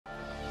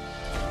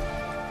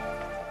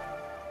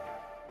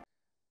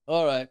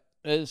All right.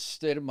 It's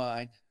state of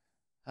mind.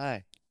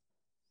 Hi.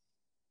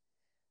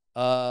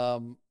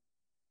 Um,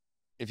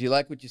 if you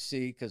like what you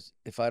see, because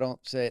if I don't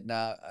say it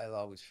now, I'll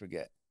always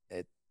forget.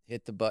 It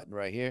hit the button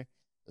right here.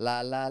 La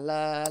la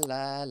la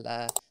la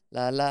la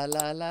la la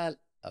la la.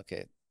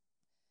 Okay,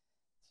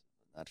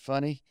 not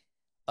funny.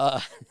 Uh,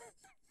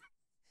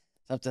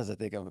 sometimes I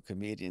think I'm a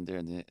comedian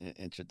during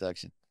the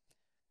introduction.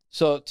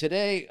 So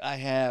today I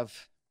have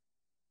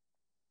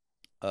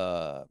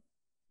uh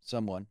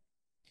someone.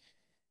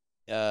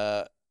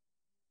 Uh,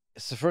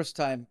 it's the first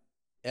time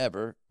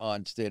ever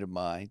on State of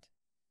Mind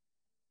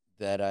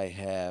that I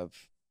have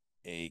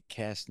a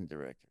casting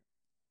director.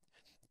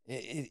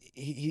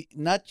 He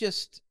not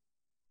just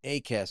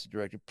a casting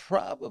director,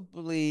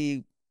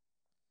 probably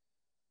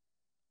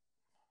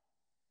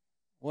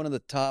one of the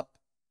top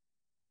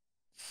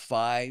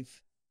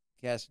five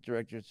casting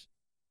directors,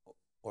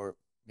 or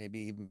maybe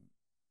even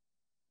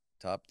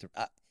top three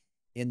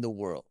in the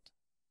world.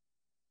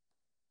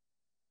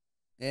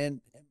 And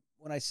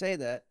when I say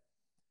that,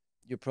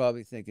 you're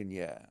probably thinking,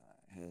 yeah.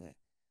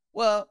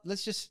 Well,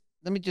 let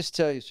me just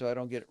tell you so I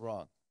don't get it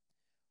wrong.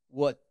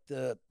 What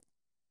the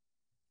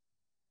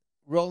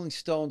Rolling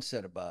Stone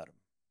said about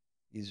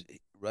him.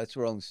 That's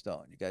Rolling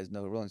Stone. You guys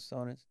know who Rolling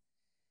Stone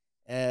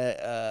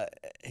is?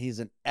 He's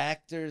an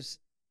actor's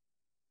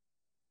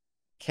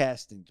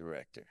casting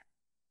director.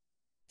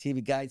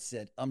 TV Guide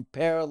said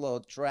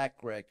unparalleled track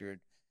record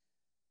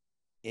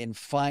in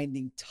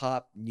finding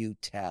top new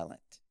talent.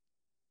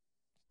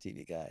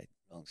 TV Guide,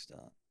 Rolling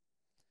Stone.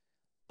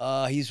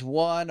 He's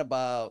won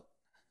about,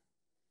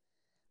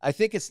 I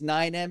think it's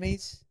 9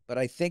 Emmys, but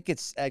I think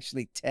it's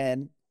actually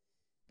 10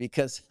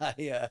 because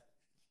I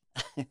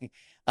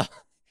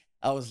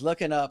was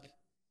looking up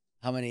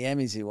how many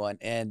Emmys he won,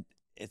 and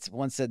it's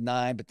one said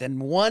 9, but then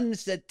one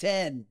said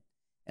 10,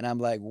 and I'm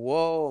like,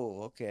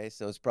 whoa, okay,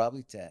 so it's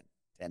probably 10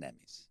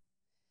 Emmys.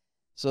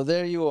 So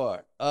there you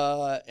are.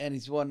 And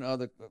he's won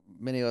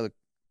many other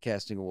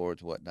casting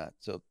awards, whatnot.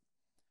 So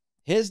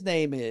his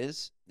name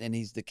is, and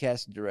he's the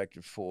casting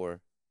director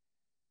for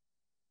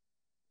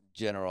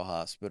General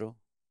Hospital.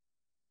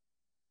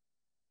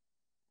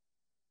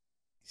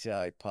 See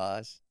how I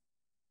pause?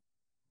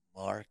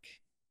 Mark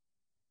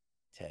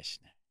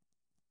Teschner.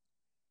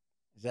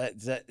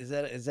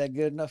 Is that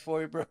good enough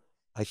for you, bro?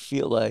 I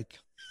feel like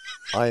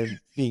I'm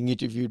being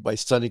interviewed by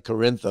Sonny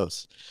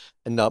Corinthos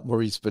and not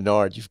Maurice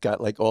Benard. You've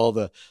got like all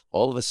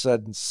of a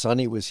sudden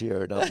Sonny was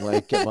here, and I'm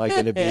like, am I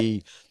going to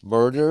be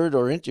murdered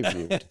or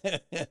interviewed?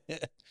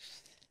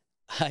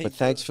 How you But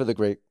thanks doing? for the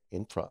great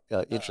intro.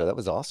 Uh, That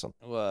was awesome.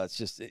 well, it's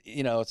just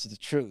it's the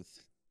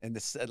truth, and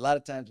a lot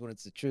of times when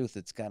it's the truth,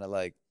 it's kind of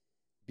like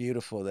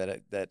beautiful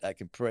that I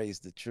can praise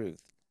the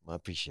truth. I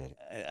appreciate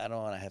it. I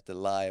don't want to have to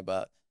lie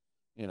about,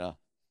 you know.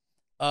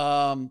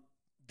 Um,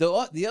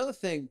 the other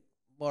thing,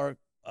 Mark,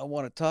 I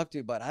want to talk to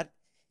you about.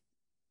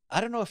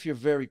 I don't know if you're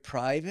very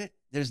private.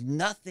 There's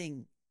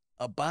nothing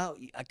about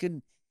you. I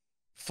couldn't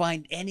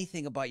find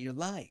anything about your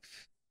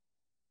life.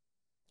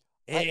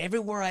 I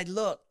Everywhere I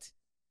looked,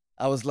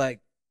 I was like,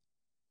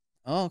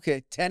 oh,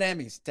 okay, 10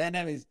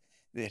 Emmys,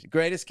 the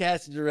greatest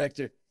casting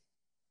director.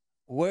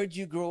 Where'd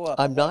you grow up?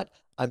 I'm not.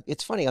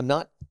 It's funny. I'm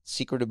not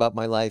secret about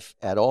my life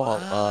at all.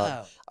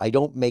 Wow. I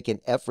don't make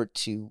an effort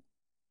to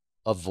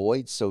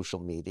avoid social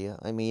media.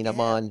 I mean, I'm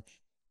Yeah. on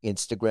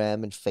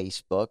Instagram and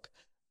Facebook,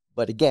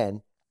 but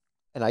again,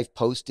 and I've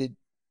posted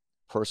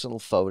personal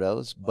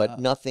photos, but Wow.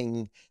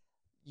 nothing,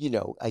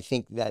 I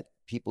think that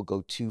people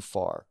go too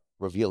far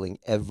revealing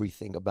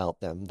everything about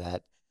them,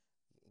 that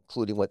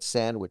including what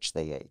sandwich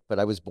they ate. But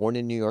I was born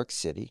in New York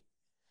City.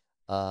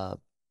 Uh,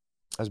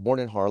 I was born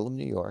in Harlem,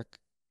 New York,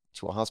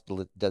 to a hospital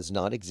that does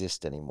not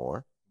exist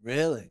anymore.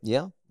 Really?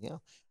 Yeah, yeah,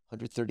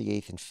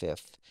 138th and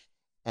 5th.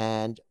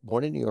 And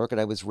born in New York,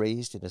 and I was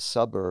raised in a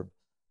suburb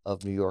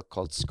of New York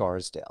called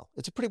Scarsdale.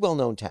 It's a pretty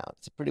well-known town.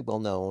 It's a pretty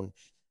well-known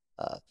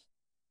uh,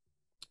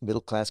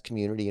 middle-class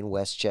community in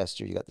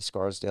Westchester. You got the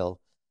Scarsdale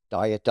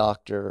Diet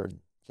Doctor and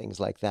things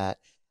like that.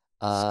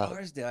 Uh,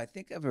 Scarsdale. I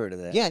think I've heard of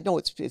that. yeah, no,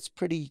 it's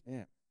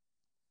Yeah.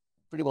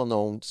 pretty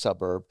well-known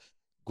suburb.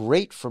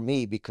 Great for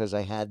me because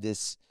I had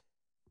this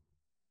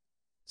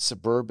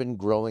suburban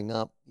growing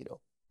up,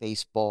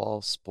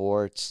 baseball,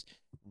 sports,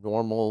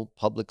 normal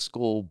public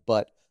school,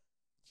 but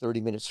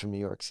 30 minutes from New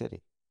York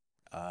City.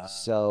 Ah.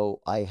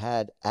 So I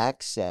had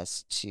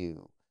access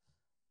to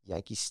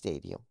Yankee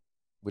Stadium,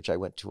 which I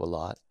went to a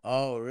lot.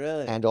 Oh,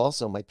 really? And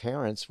also, my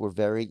parents were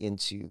very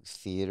into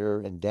theater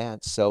and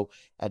dance. So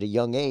at a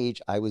young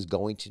age, I was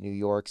going to New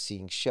York,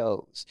 seeing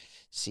shows,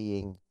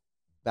 seeing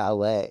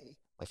ballet.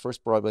 My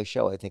first Broadway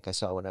show, I think I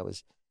saw when I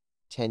was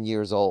 10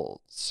 years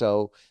old.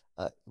 So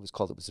it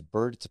was a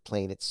bird, it's a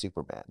plane, it's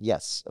Superman.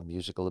 Yes, a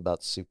musical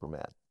about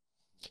Superman.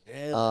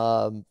 Really?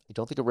 I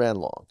don't think it ran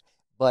long.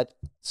 But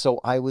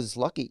so I was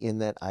lucky in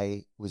that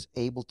I was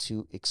able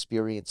to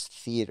experience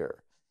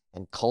theater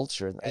and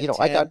culture. And, At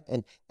I got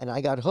 10? and I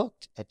got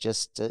hooked at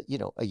just a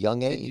young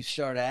Did you age.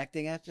 start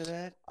acting after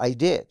that? I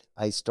did.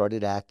 I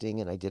started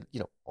acting, and I did,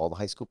 all the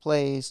high school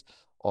plays,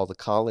 all the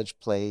college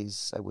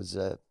plays. I was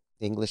a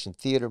English and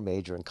theater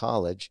major in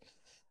college.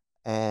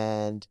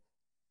 And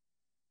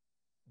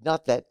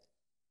not that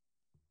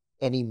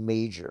any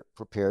major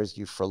prepares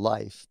you for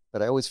life,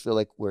 but I always feel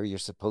like where you're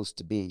supposed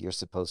to be, you're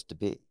supposed to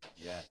be.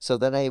 Yeah. So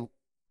then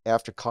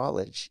after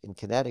college in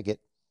Connecticut,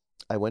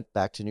 I went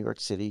back to New York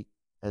City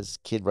as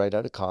a kid right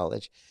out of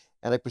college,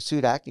 and I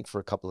pursued acting for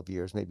a couple of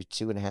years, maybe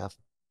 2.5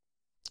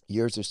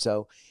 years or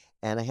so.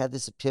 And I had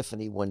this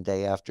epiphany one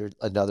day after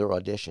another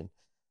audition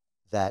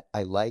that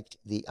I liked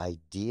the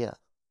idea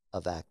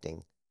of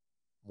acting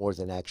more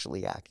than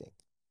actually acting.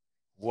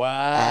 And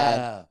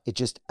Wow. it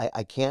just,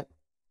 I can't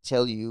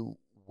tell you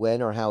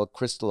when or how it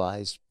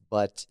crystallized,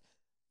 but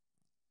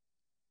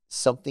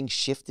something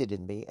shifted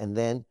in me. And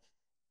then,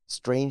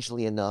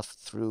 strangely enough,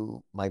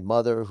 through my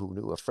mother, who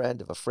knew a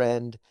friend of a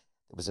friend,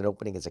 there was an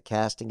opening as a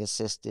casting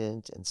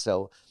assistant. And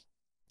so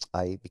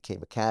I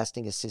became a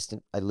casting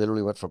assistant. I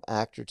literally went from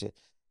actor to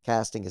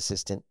casting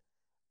assistant,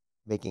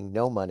 making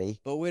no money.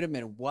 But wait a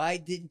minute. Why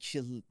didn't,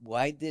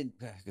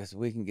 because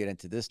we can get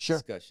into this Sure.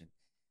 discussion,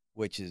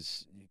 which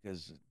is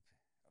because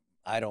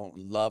I don't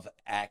love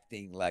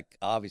acting like,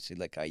 obviously,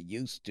 like I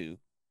used to,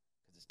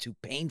 because it's too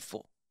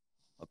painful.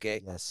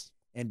 Okay. Yes.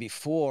 And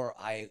before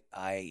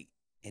I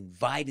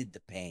invited the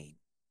pain.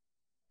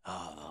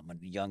 Oh, I'm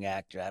a young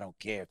actor. I don't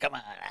care. Come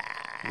on.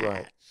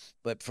 Right.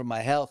 But for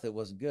my health, it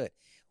wasn't good.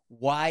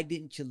 Why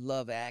didn't you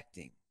love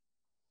acting,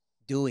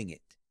 doing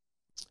it?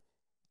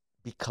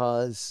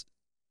 Because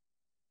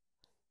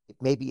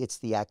maybe it's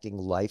the acting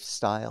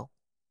lifestyle,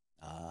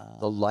 the Ah,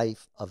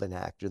 life of an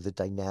actor, the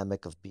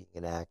dynamic of being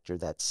an actor,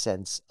 that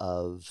sense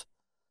of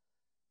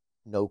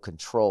no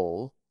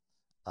control.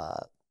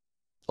 Uh,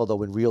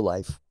 Although in real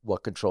life,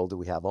 what control do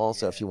we have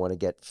also, if yeah. you want to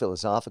get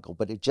philosophical?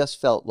 But it just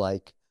felt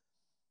like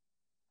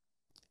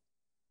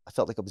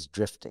I was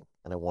drifting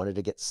and I wanted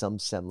to get some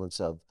semblance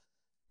of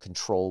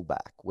control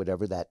back,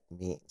 whatever that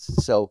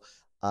means. So,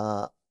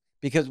 uh,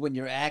 Because when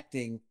you're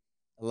acting,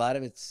 a lot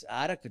of it's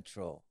out of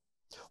control.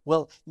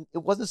 well, it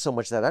wasn't so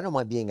much that I don't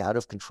mind being out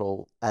of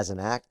control as an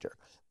actor.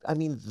 I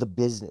mean, the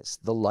business,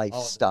 the Oh,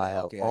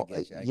 lifestyle, okay. I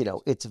get you. I get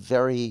you. it's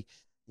very,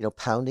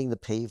 pounding the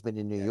pavement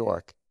in New Yeah, yeah.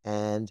 York.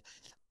 And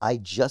I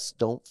just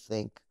don't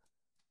think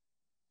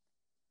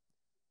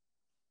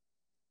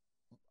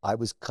I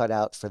was cut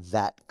out for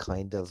that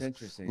kind That's of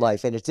interesting. Yeah.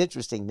 life. And it's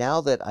interesting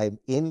now that I'm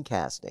in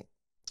casting,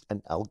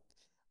 and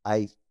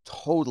I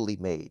totally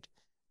made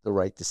the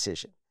right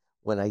decision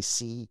when I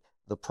see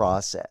the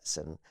process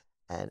and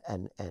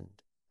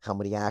how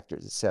many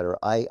actors, et cetera.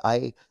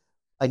 I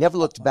never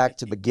looked back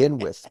to begin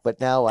with, but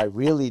now I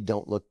really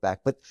don't look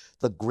back. But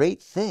the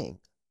great thing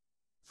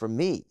for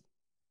me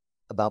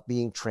about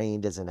being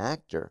trained as an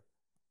actor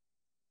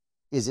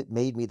is it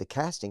made me the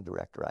casting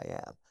director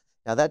I am.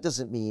 Now, that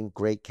doesn't mean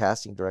great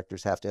casting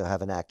directors have to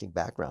have an acting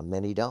background.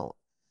 Many don't.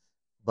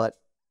 But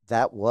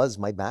that was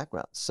my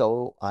background.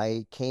 So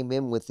I came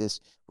in with this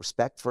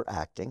respect for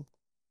acting,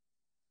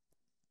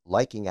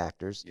 liking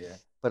actors, Yeah.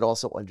 but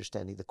also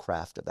understanding the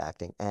craft of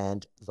acting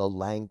and the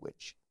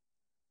language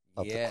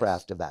of the Yes.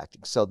 craft of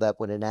acting. So that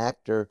when an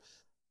actor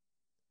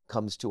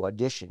comes to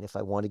audition, if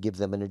I want to give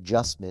them an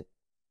adjustment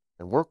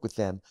and work with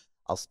them,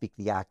 I'll speak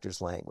the actor's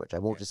language. I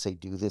won't Yeah. just say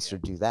do this Yeah. or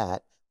do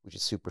that, which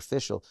is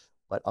superficial,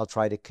 but I'll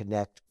try to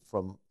connect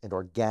from an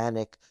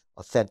organic,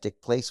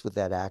 authentic place with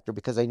that actor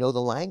because I know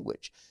the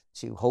language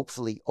to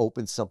hopefully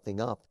open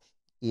something up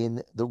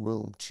in the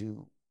room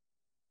to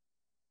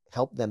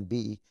help them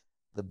be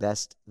the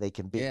best they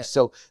can be. Yes.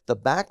 So the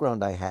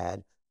background I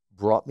had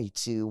brought me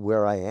to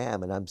where I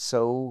am, and I'm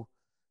so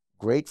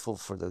grateful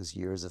for those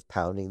years of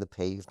pounding the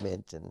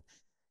pavement and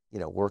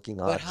working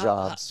But odd how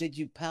jobs. did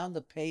you pound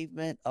the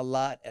pavement a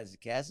lot as a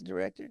casting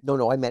director? No,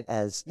 no, I meant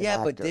as an Yeah,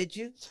 but actor. did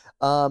you?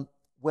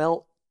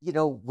 Well,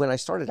 when I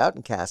started out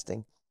in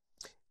casting,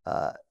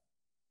 uh,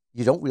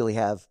 you don't really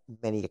have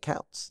many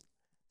accounts.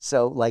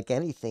 So, like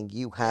anything,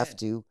 you have Yeah.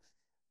 to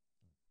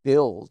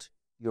build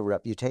your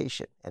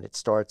reputation, and it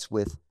starts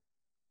with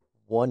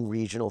one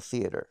regional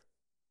theater,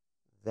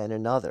 then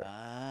another.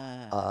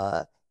 Ah.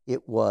 Uh,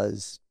 it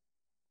was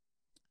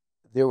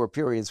There were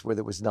periods where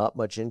there was not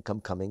much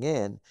income coming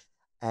in,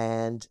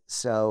 and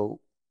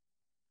so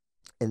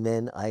and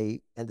then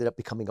I ended up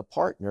becoming a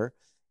partner,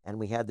 and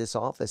we had this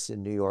office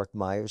in New York,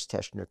 Myers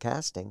Teschner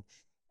Casting,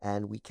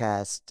 and we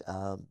cast,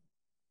 I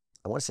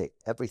want to say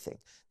everything,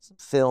 some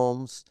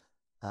films,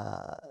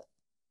 uh,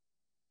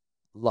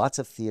 lots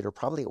of theater,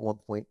 probably at one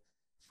point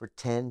for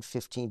 10,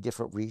 15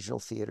 different regional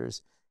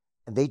theaters,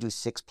 and they do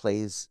 6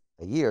 plays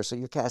a year. So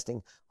you're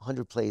casting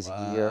 100 plays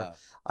a year. Wow.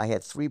 I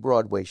had 3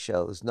 Broadway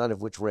shows, none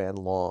of which ran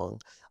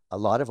long, a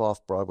lot of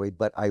off Broadway,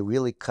 but I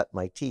really cut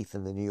my teeth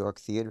in the New York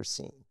theater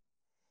scene.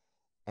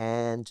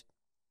 And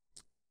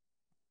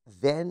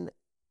then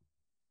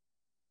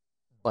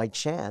by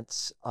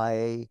chance,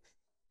 I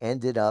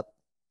ended up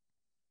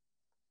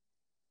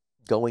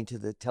going to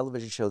the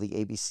television show, the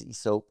ABC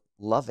soap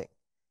Loving.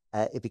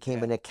 It became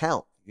Yeah. an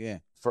account Yeah.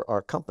 for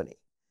our company.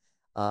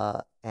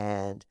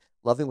 And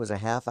Loving was a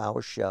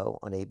half-hour show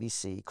on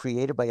ABC,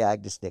 created by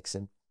Agnes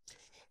Nixon.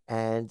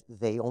 And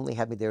they only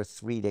had me there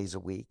 3 days a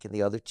week. And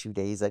the other 2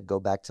 days, I'd go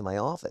back to my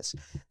office.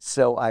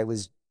 So I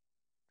was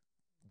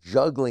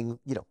juggling,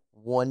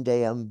 one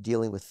day I'm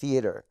dealing with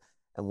theater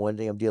and one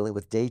day I'm dealing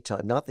with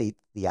daytime. Not the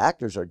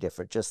actors are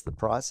different, just the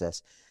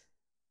process.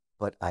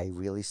 But I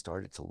really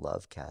started to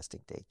love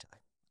casting daytime.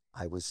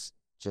 I was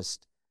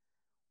just,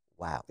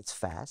 wow, it's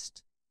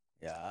fast.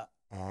 Yeah.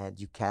 And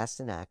you cast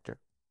an actor,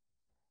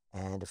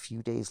 and a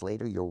few days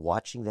later, you're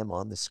watching them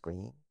on the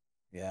screen.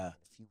 Yeah.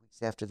 A few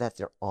weeks after that,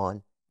 they're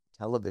on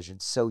television.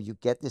 So you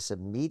get this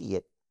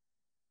immediate,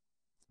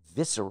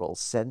 visceral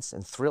sense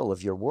and thrill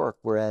of your work.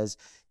 Whereas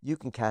you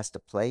can cast a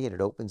play and it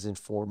opens in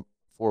four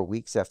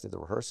weeks after the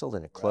rehearsal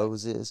and it Right.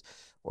 closes,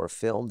 or a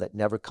film that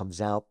never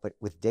comes out. But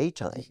with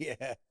daytime,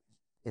 Yeah.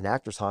 an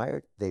actor's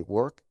hired, they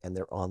work, and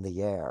they're on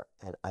the air.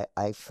 And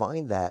I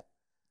find that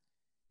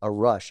a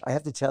rush. I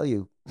have to tell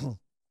you,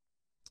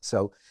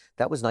 so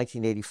that was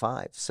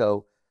 1985.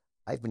 So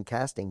I've been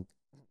casting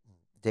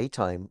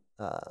daytime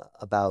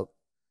about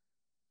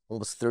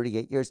almost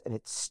 38 years, and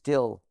it's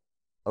still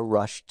a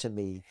rush to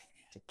me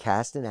to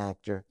cast an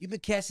actor. You've been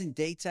casting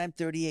daytime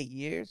 38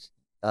 years?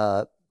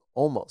 Uh,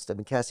 Almost. I've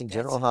been casting That's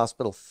General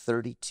Hospital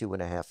 32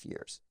 and a half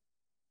years.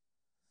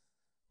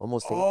 oh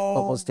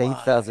Almost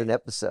 8,000 my.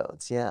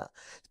 episodes. Yeah.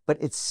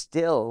 But it's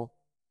still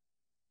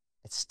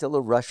a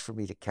rush for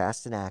me to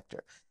cast an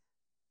actor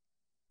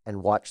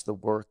and watch the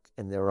work,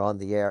 and they're on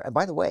the air. And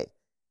by the way,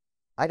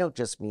 I don't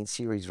just mean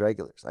series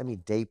regulars. I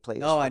mean day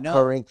players, No, I know.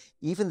 recurring,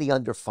 even the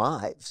under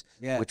fives,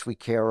 Yeah. which we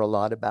care a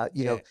lot about.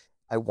 Yeah.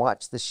 I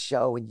watch the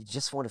show and you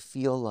just want to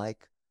feel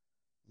like,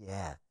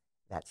 yeah,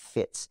 that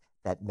fits.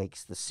 That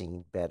makes the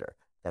scene better.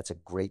 That's a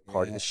great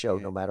part of the show,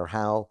 no matter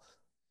how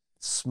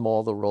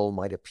small the role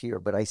might appear.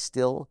 But I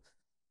still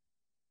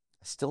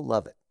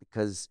love it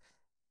because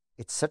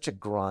it's such a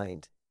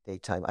grind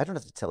daytime. I don't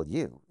have to tell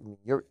you. I mean,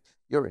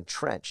 you're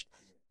entrenched,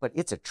 but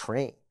it's a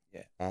train.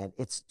 Yeah. And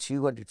it's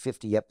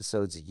 250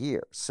 episodes a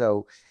year.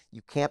 So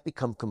you can't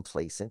become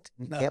complacent.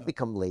 You No. can't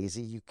become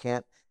lazy.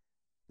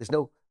 There's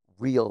no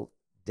real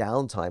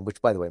downtime,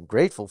 which, by the way, I'm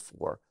grateful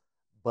for,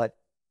 but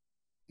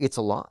it's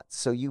a lot.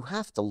 So you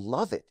have to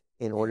love it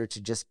in order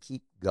to just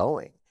keep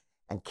going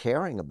and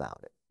caring about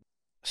it.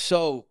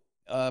 So,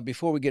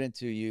 before we get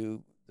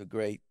into the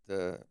great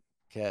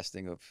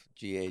casting of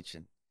GH,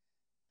 and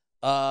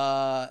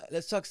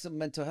let's talk some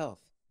mental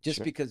health. Just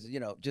Sure. because,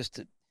 just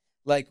to,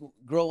 like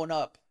growing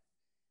up,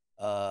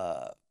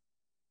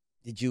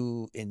 did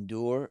you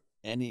endure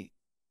any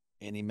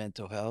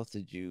mental health?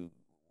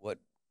 What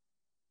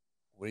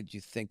did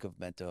you think of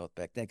mental health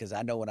back then? Because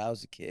I know when I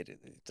was a kid,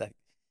 it's like,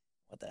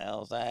 what the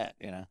hell is that?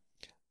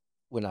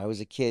 When I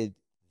was a kid,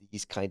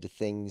 these kind of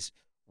things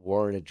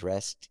weren't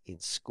addressed in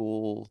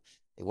school.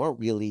 They weren't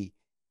really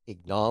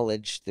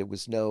acknowledged. There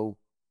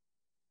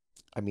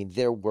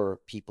were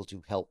people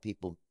to help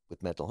people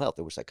with mental health.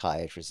 There were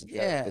psychiatrists and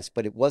Yeah. therapists,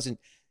 but it wasn't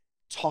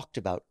talked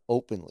about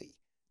openly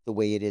the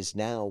way it is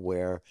now,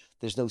 where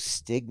there's no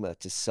stigma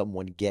to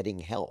someone getting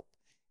help.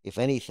 If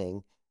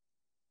anything,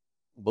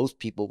 most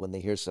people, when they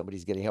hear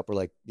somebody's getting help, are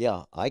like,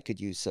 yeah, I could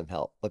use some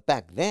help. But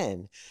back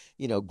then,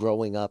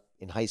 growing up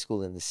in high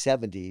school in the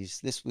 70s,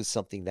 this was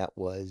something that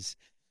was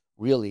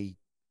really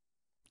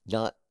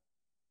not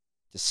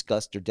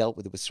discussed or dealt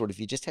with. It was sort of,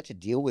 you just had to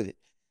deal with it,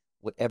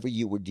 whatever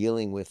you were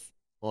dealing with,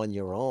 on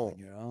your On own,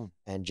 your own.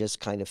 and just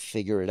kind of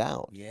figure it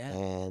out. Yeah.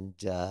 And,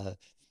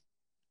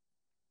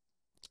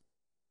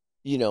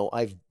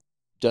 I've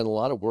done a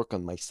lot of work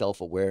on my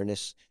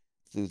self-awareness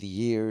through the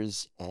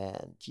years,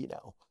 and,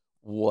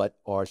 what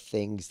are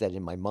things that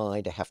in my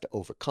mind I have to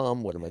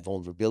overcome? What are my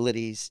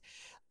vulnerabilities?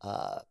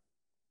 Uh,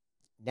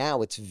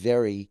 Now it's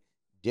very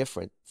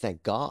different,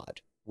 thank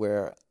God,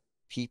 where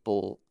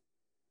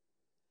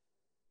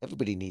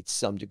everybody needs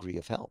some degree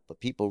of help, but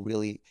people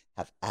really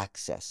have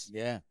access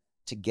Yeah.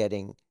 to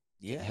getting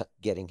Yeah.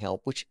 getting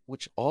help, which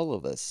all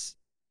of us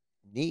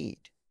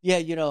need. Yeah,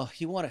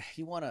 you wanna,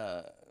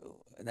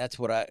 and that's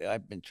what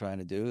I've been trying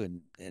to do,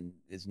 and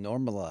is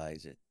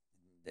normalize it.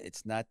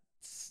 It's not,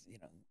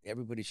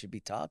 everybody should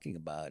be talking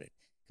about it,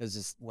 because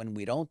it's when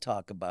we don't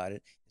talk about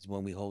it is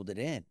when we hold it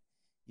in.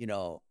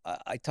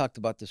 I talked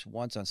about this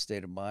once on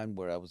State of Mind,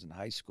 where I was in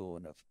high school,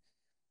 and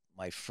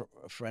a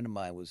friend of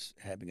mine was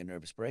having a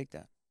nervous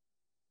breakdown,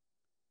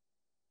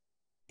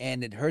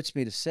 and it hurts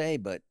me to say,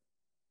 but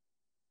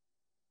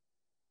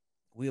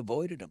we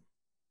avoided him.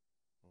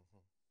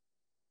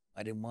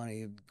 I didn't want to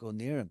even go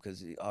near him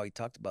because all he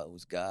talked about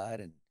was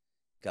God, and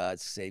God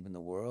saving the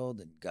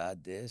world, and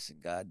God this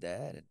and God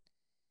that,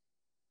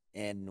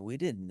 and we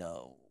didn't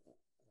know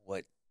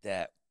what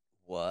that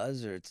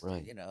was, or it's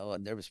Right. a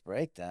nervous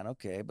breakdown.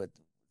 Okay, but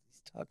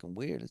he's talking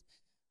weird. Let's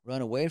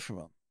run away from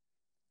him.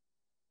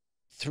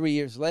 3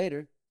 years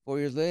later, 4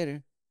 years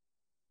later,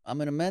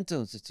 I'm in a mental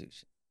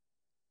institution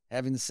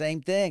having the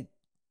same thing,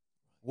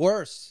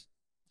 worse.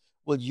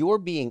 Well, you're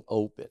being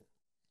open,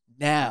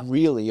 Now,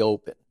 really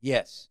open,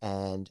 yes,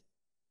 and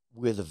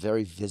with a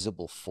very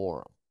visible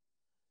forum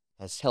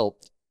has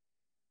helped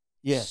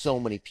yes, so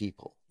many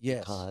people, yes,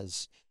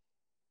 because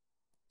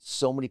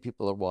so many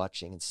people are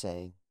watching and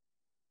saying,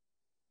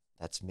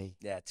 that's me.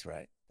 that's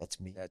right, That's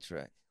me. that's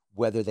right.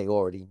 Whether they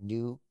already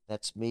knew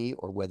that's me,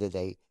 or whether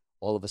they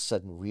all of a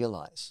sudden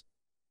realize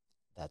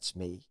that's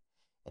me,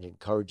 and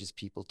encourages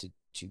people to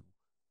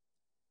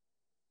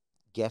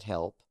get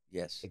help,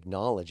 Yes.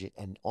 acknowledge it,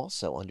 and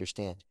also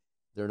understand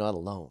they're not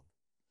alone.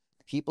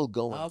 People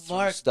going Oh, through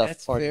Mark, stuff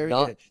that's are very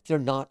not, good. they're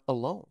not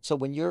alone. So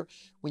when you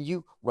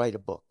write a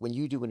book, when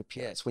you do an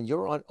appearance, Yes. when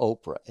you're on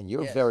Oprah and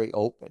you're Yes. very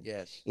open,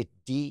 Yes. it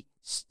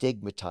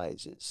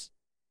destigmatizes.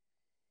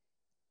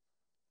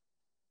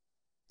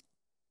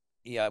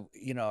 Yeah,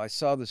 I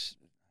saw this.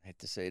 I hate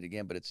to say it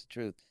again, but it's the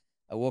truth.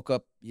 I woke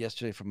up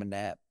yesterday from a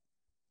nap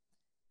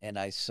and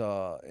I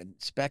saw and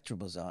Spectrum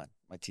was on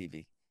my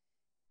TV,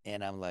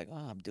 and I'm like, oh,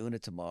 I'm doing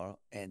it tomorrow.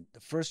 And the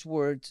first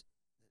words,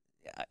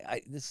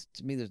 this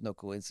to me, there's no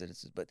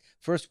coincidences, but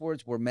first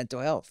words were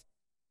mental health.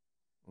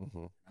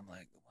 Hmm. I'm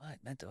like,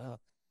 what mental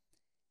health?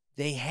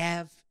 They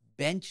have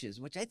benches,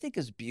 which I think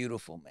is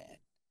beautiful, man.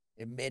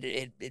 It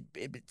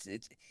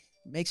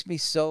makes me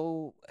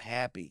so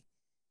happy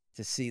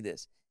to see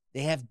this.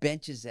 They have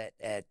benches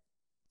at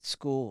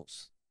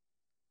schools,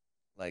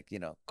 like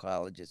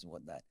colleges and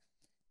whatnot,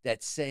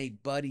 that say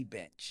buddy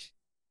bench,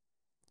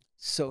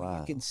 so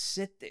you can Wow.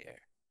 sit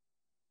there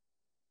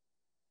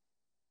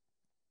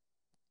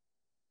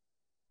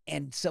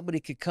and somebody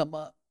could come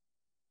up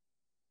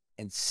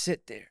and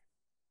sit there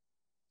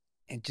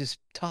and just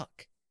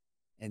talk.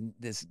 And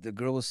the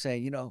girl was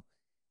saying,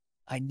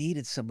 I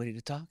needed somebody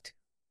to talk to,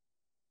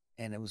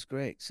 and it was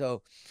great.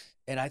 So,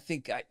 and I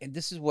think and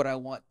this is what I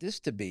want this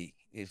to be.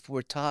 If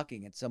we're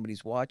talking and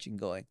somebody's watching,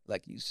 going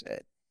like you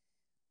said,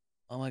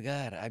 oh my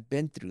God, I've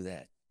been through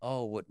that.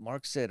 Oh, what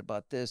Mark said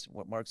about this,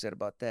 what Mark said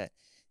about that.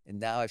 And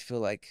now I feel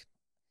like,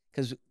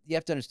 because you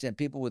have to understand,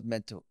 people with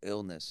mental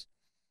illness,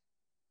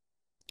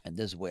 and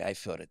this is the way I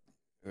felt it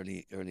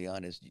early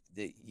on, is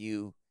that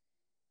you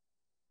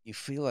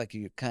feel like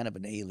you're kind of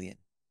an alien,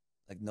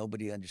 like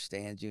nobody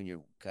understands you, and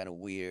you're kind of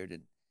weird.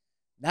 And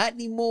not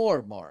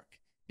anymore, Mark,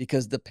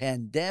 because the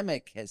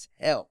pandemic has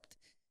helped.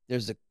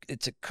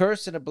 It's a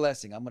curse and a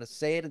blessing. I'm going to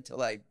say it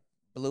until I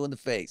blue in the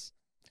face.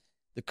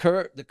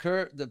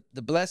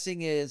 The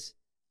blessing is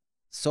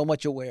so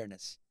much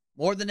awareness,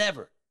 more than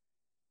ever.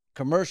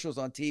 Commercials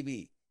on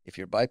TV. If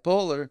you're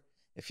bipolar,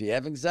 if you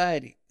have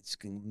anxiety, it's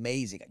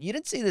amazing. You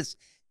didn't see this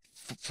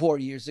 4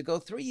 years ago,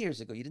 3 years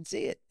ago. You didn't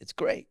see it. It's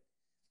great.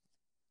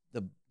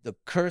 The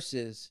curse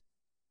is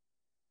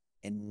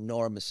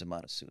enormous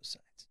amount of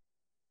suicides.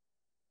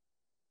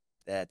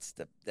 That's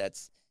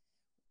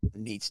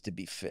needs to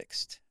be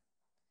fixed.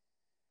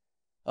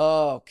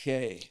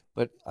 Okay.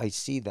 But I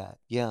see that.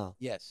 Yeah.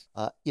 Yes.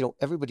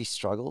 Everybody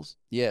struggles,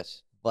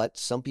 Yes. but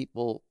some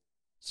people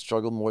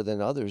struggle more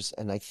than others.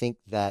 And I think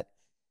that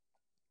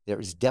there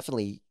is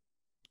definitely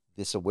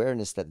this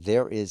awareness that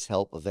there is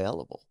help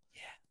available.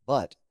 Yeah.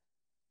 But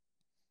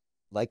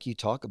like you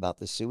talk about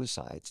the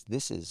suicides,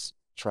 this is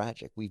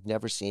tragic. We've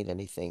never seen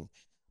anything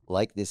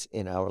like this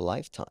in our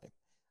lifetime.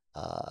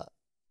 Uh,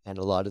 and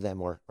a lot of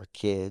them are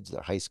kids,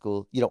 they're high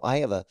school. I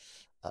have a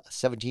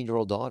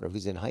 17-year-old daughter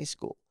who's in high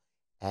school,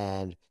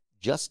 and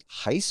just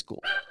high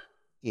school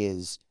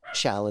is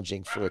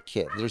challenging for a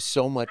kid. There's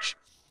so much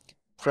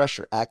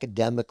pressure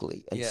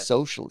academically and Yes.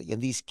 socially,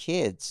 and these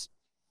kids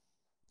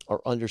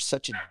are under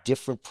such a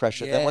different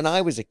pressure than when I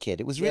Yes. was a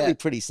kid. It was Yeah. really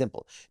pretty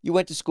simple. You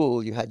went to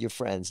school, you had your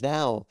friends.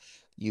 Now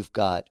you've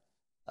got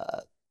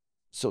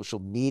social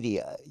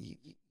media.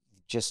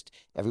 Just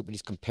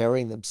everybody's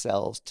comparing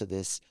themselves to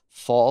this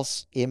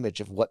false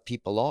image of what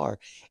people are.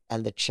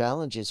 And the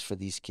challenges for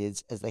these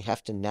kids as they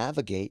have to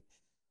navigate,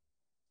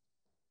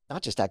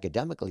 not just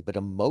academically, but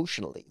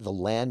emotionally, the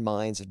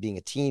landmines of being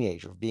a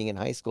teenager, of being in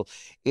high school.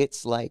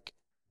 It's like,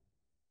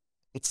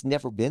 it's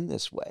never been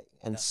this way.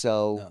 And No.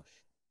 so No.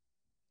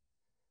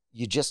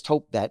 you just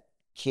hope that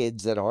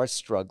kids that are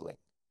struggling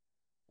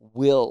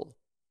will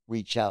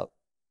reach out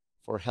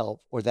for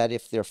help, or that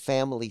if their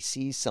family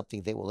sees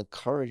something, they will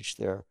encourage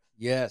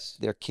Yes.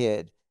 their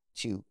kid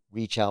to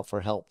reach out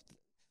for help.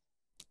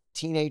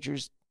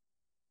 Teenagers,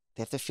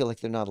 they have to feel like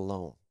they're not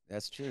alone.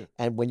 That's true.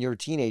 And when you're a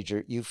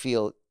teenager, you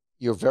feel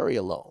you're very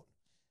alone.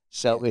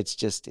 So Yeah. it's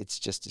just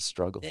a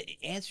struggle.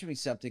 Answer me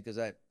something, because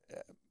I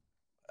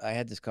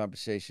had this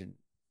conversation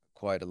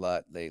quite a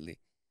lot lately,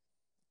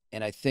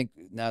 and I think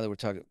now that we're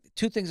talking,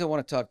 two things I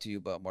want to talk to you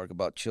about, Mark,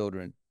 about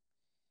children.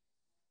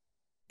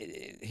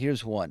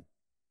 Here's one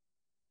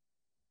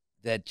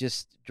that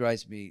just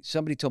drives me.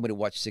 Somebody told me to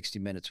watch 60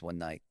 Minutes one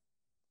night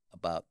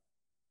about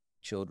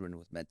children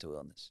with mental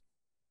illness.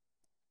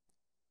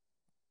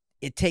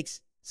 It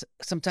takes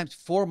sometimes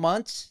 4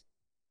 months,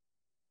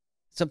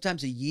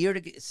 sometimes a year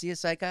to see a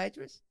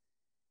psychiatrist.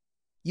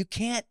 You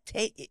can't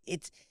take it.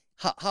 It's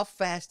how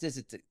fast is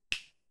it to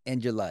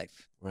end your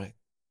life? Right.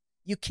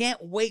 You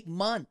can't wait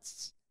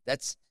months.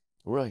 That's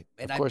Right.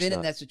 And Of I've course been in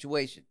not. that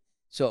situation.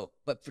 So,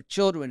 but for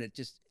children, it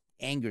just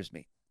angers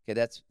me. Okay,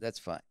 that's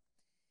fine.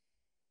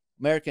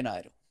 American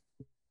Idol.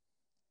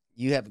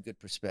 You have a good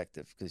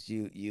perspective because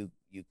you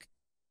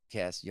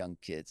cast young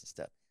kids and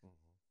stuff.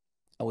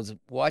 I was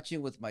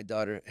watching with my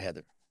daughter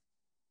Heather,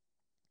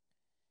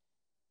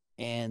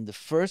 and the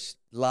first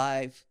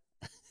live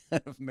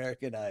of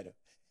American Idol,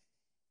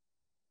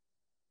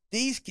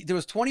 There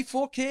was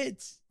 24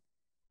 kids.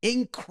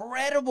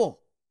 Incredible.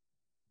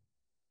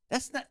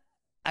 That's not.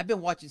 I've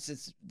been watching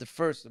since the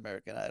first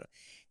American Idol,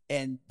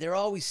 and they're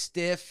always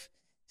stiff,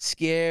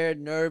 scared,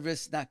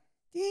 nervous. Now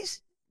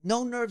these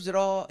no nerves at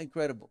all.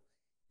 Incredible.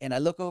 And I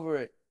look over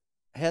at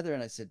Heather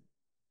and I said,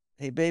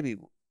 "Hey, baby,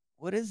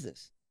 what is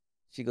this?"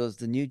 She goes,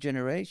 "The new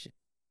generation,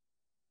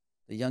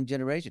 the young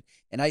generation."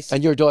 And I And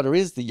said, your daughter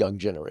is the young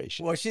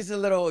generation. "Well, she's a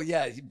little,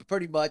 yeah,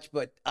 pretty much,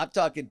 but I'm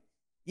talking,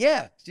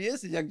 yeah, she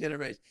is the young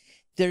generation.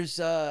 There's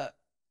uh,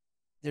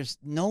 there's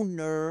no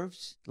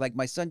nerves. Like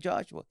my son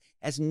Joshua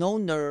has no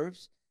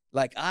nerves.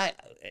 Like I,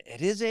 at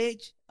his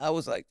age, I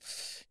was like,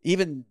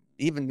 even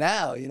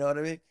now, you know what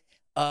I mean?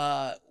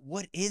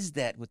 What is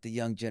that with the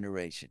young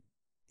generation?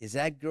 Is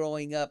that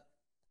growing up?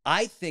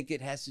 I think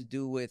it has to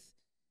do with,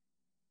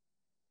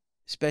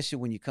 especially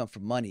when you come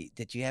from money,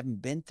 that you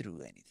haven't been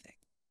through anything,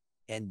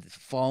 and the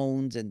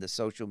phones and the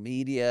social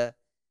media.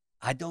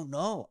 I don't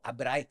know,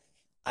 but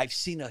I've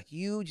seen a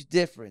huge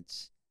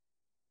difference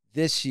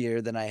this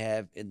year than I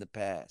have in the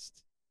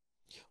past.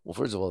 Well,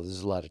 first of all,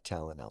 there's a lot of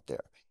talent out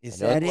there.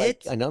 Is And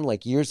that it?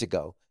 unlike years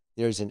ago,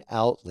 there's an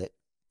outlet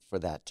for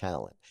that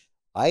talent.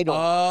 I don't,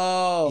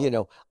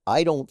 Oh,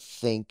 I don't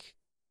think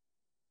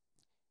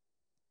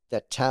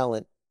that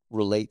talent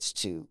relates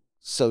to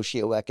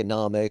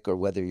socioeconomic or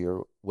whether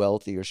you're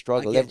wealthy or I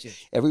struggle. get you.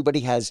 Everybody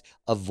has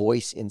a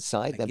voice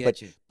inside I them,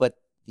 get you. but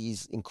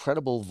these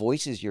incredible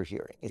voices you're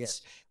hearing,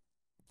 Yes.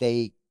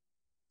 we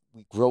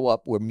grow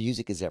up where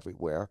music is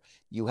everywhere.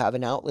 You have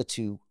an outlet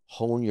to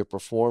hone your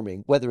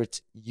performing, whether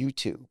it's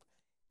YouTube,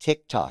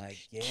 TikTok. I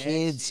get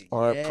Kids you.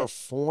 are Yes.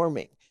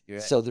 performing, You're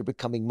right. so they're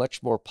becoming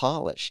much more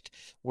polished.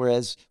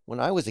 Whereas when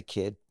I was a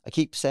kid, I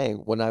keep saying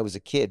when I was a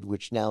kid,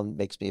 which now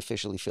makes me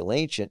officially feel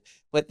ancient,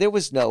 but there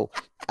was no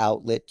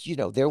outlet.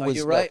 There Oh, was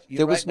you're no right. You're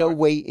there was right, no Mark.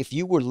 way. If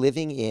you were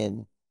living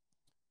in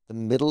the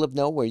middle of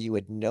nowhere, you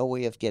had no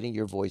way of getting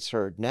your voice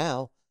heard.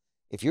 Now,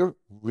 if you're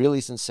really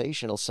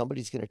sensational,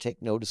 somebody's going to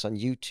take notice on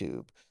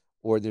YouTube,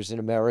 or there's an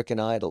American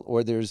Idol,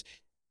 or there's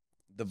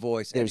The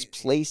voice. there's Yeah.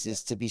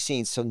 places to be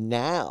seen. So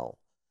now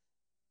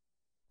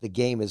the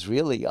game is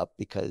really up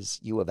because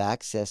you have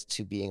access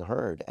to being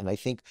heard. And I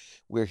think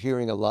we're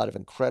hearing a lot of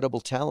incredible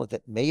talent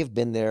that may have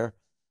been there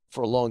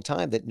for a long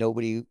time that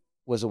nobody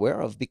was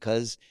aware of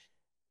because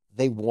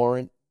they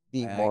weren't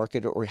being I,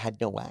 marketed or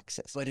had no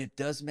access. but it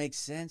does make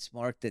sense,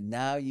 Mark, that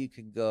now you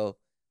can go.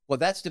 Well,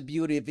 that's the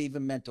beauty of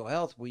even mental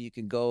health, where you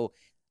can go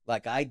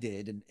like I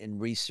did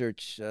and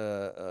research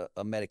a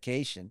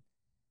medication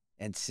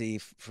and see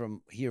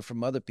hear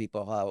from other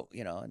people how,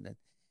 and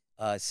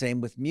then, same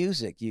with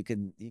music. You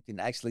can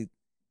actually,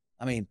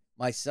 I mean,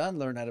 my son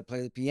learned how to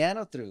play the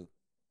piano through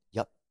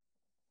Yep.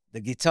 the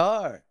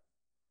guitar.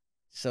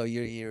 So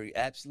you're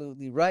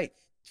absolutely right.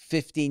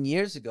 15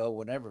 years ago,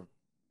 whenever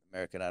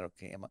American Idol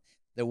came up,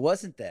 there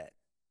wasn't that.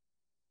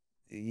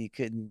 You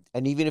couldn't.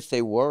 And even if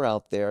they were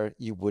out there,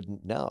 you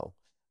wouldn't know.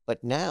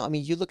 But now, I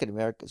mean, you look at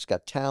America's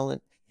Got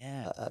Talent,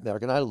 Yeah.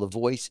 American Idol, The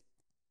Voice.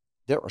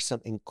 There are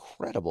some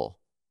incredible,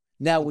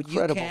 Now, when you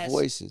incredible cast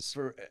voices.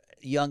 for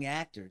young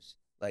actors,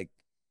 like,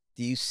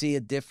 do you see a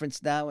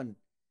difference now in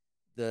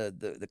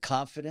the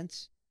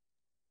confidence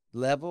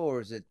level,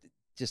 or is it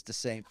just the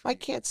same for I you?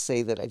 can't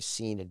say that I've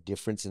seen a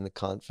difference in the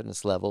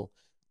confidence level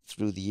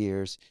through the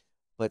years,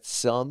 but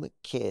some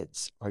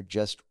kids are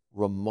just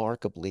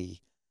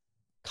remarkably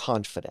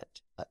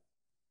confident.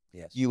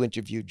 Yes. You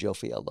interviewed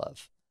Jophia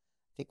Love.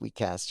 I think we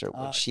cast her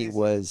when Oh, she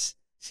was,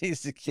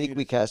 she's the I think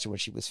we cutest. cast her when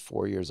she was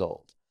 4 years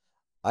old.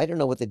 I don't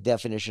know what the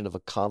definition of a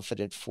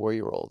confident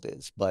 4-year-old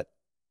is, but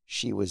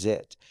she was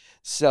it.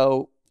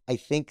 So I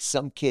think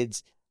some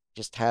kids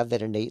just have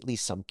that innately.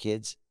 Some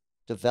kids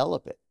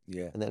develop it.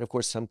 Yeah. And then, of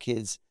course, some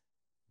kids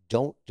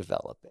don't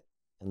develop it.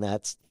 And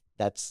that's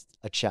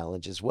a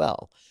challenge as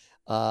well.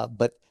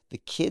 But the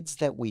kids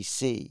that we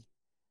see,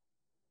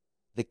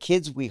 the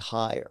kids we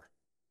hire,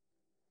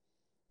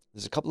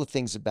 there's a couple of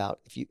things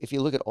about if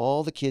you look at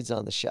all the kids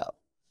on the show,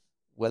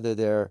 whether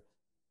they're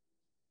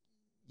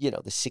the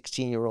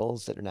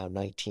 16-year-olds that are now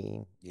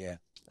 19, Yeah.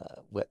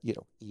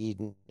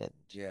 Eden and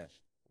Yeah.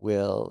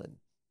 Will, and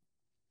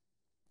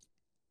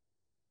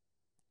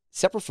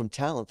separate from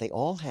talent, they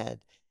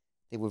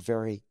were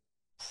very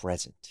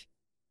present.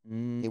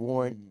 They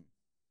weren't Mm.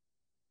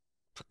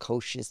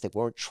 precocious. They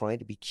weren't trying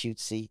to be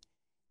cutesy.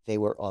 They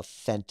were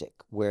authentic,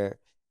 where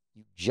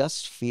you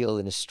just feel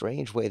in a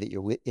strange way that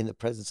you're in the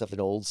presence of an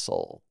old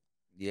soul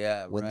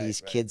Yeah. when Right.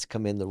 these Right. kids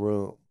come in the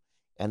room.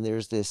 And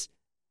there's this,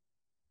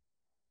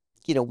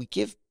 we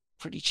give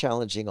pretty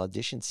challenging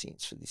audition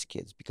scenes for these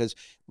kids because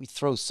we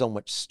throw so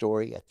much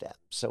story at them.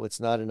 So it's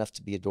not enough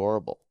to be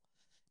adorable.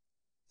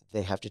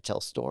 They have to tell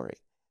story.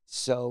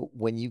 So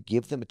when you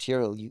give the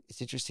material,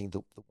 it's interesting.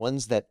 The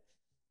ones that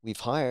we've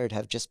hired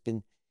have just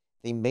been,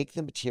 they make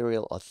the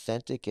material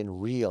authentic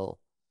and real,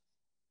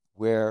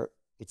 where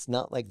it's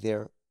not like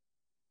they're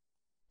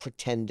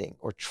pretending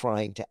or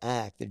trying to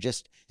act. They're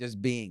just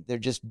being. they're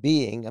just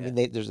being. I Yeah.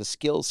 mean, there's a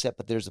skill set,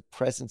 but there's a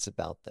presence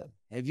about them.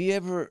 Have you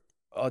ever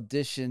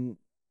auditioned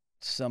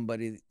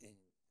somebody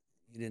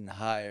you didn't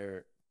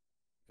hire,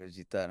 because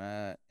you thought,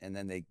 and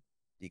then they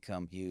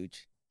become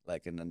huge,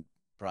 like in the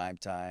prime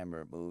time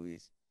or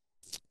movies.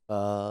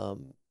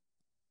 Um,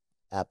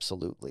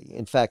 absolutely.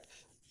 In fact,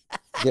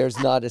 there's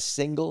not a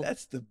single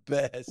That's the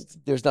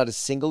best. there's not a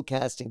single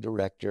casting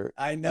director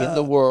I in the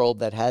know. world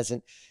that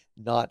hasn't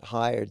not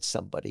hired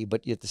somebody.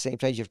 But at the same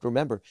time, you have to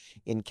remember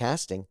in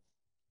casting,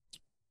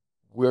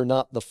 we're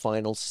not the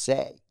final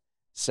say.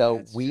 So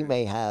That's we true.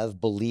 may have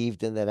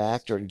believed in that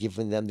That's actor true. and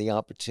given them the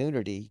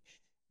opportunity,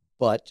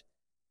 but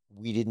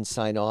we didn't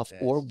sign off,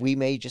 or That's true. we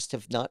may just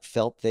have not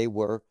felt they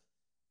were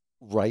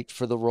right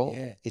for the role.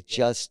 Yeah. It Yeah.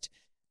 just,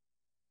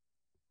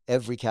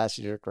 every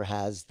casting director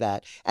has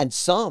that. And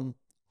some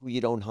who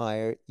you don't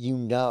hire,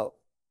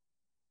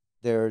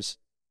 there's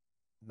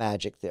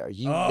magic there.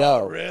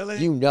 Oh, really?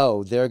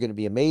 They're going to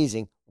be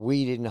amazing.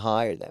 We didn't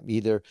hire them.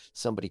 Either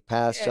somebody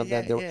passed Yeah, on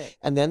them. yeah, yeah.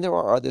 And then there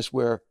are others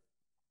where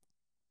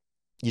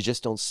you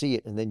just don't see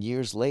it. And then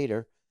years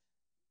later,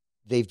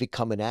 they've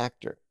become an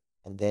actor.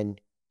 And then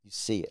you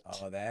see it.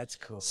 Oh, that's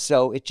cool.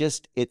 So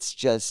it's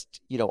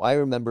just, I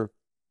remember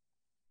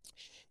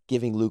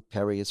giving Luke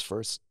Perry his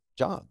first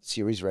job,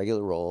 series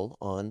regular role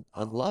on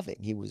Loving.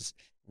 He was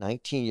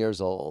 19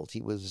 years old.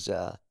 He was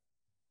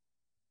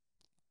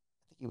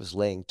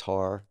laying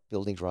tar,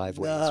 building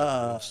driveways or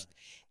Nah. roofs.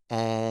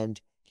 And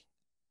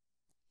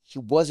he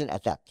wasn't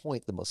at that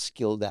point the most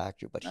skilled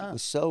actor, but he No.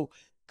 was so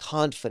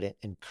confident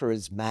and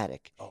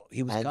charismatic. Oh,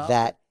 he was and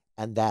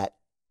confident. that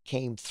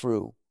came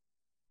through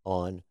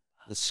on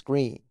the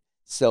screen.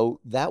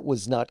 So that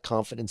was not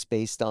confidence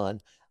based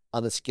on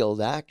I'm a skilled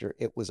actor.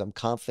 It was I'm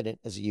confident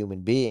as a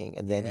human being.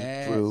 And then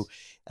he grew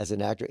Yes. as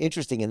an actor.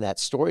 Interesting in that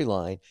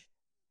storyline,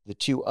 the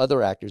two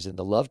other actors in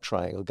the love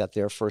triangle got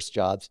their first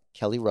jobs,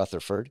 Kelly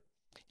Rutherford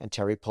and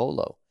Terry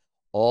Polo.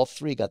 All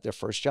three got their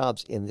first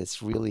jobs in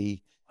this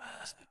really Wow.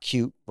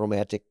 cute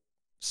romantic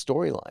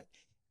storyline.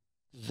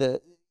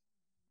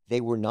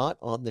 They were not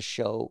on the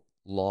show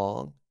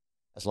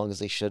as long as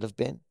they should have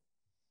been.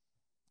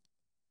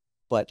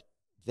 But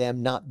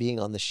them not being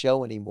on the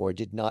show anymore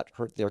did not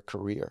hurt their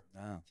career.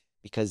 No.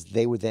 Because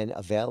they were then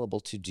available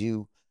to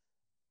do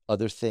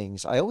other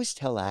things. I always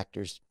tell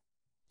actors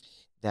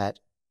that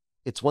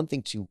it's one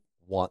thing to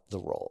want the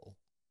role,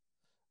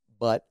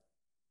 but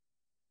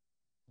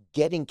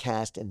getting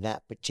cast in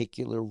that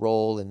particular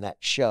role in that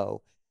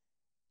show,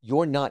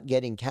 you're not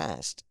getting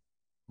cast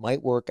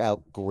might work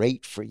out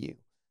great for you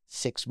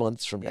 6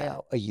 months from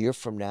now, a year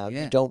from now.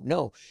 Yeah. You don't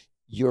know.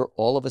 You're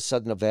all of a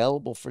sudden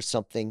available for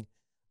something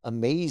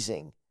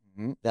amazing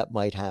that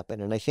might happen.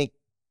 And I think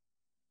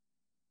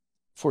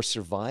for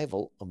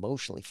survival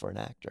emotionally for an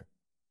actor,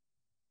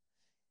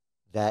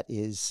 that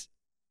is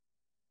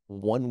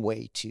one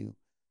way to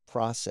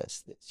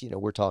process this.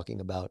 We're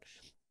talking about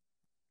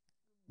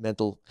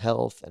mental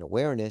health and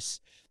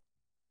awareness.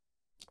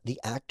 The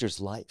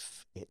actor's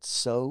life, it's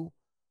so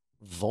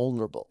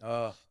vulnerable.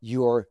 Oh.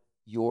 You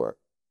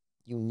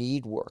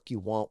need work, you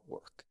want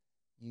work,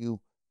 you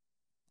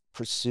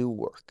pursue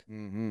work,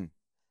 Mm-hmm.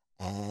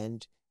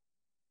 and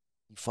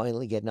you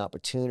finally get an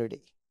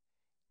opportunity,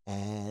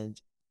 and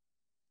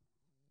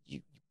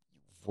you've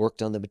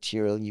worked on the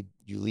material, and you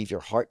leave your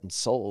heart and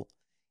soul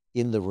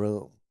in the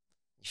room.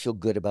 You feel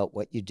good about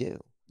what you do.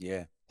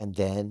 Yeah. And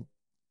then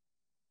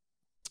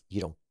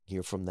you don't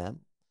hear from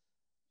them.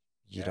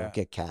 You don't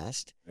get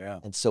cast. Yeah.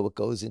 And so it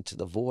goes into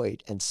the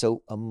void. And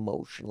so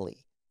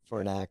emotionally, for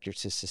an actor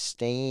to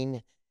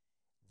sustain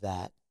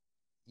that,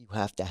 you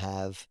have to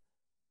have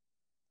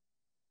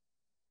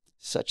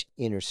such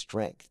inner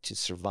strength to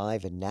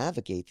survive and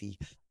navigate the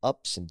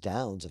ups and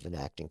downs of an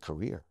acting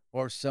career.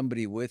 Or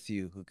somebody with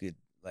you who could,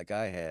 like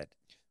I had.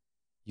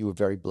 You were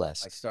very I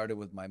blessed. started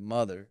with my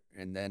mother,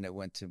 and then it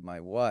went to my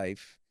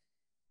wife,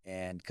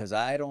 and because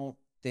I don't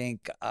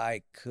think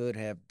I could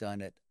have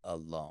done it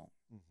alone.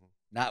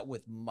 Not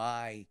with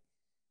I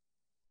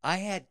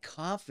had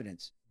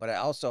confidence, but I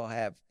also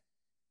I'm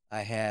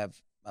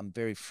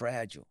very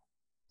fragile.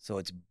 So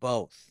it's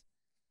both.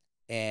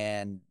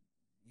 And,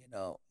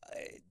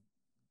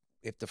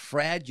 if the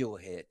fragile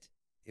hit,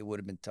 it would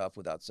have been tough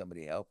without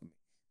somebody helping me.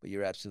 But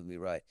you're absolutely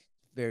right.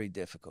 Very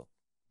difficult.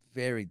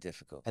 Very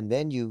difficult. And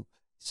then you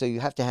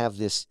have to have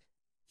this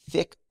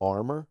thick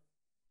armor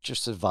to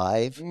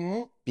survive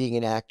being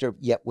an actor.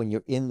 Yet when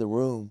you're in the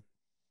room,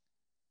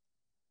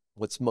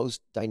 what's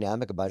most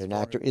dynamic about an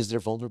actor is their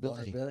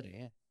vulnerability.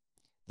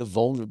 The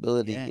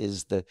vulnerability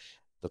is the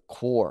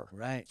core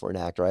for an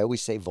actor. I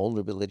always say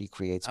vulnerability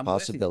creates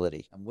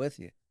possibility. I'm with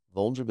you.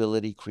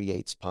 Vulnerability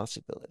creates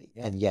possibility.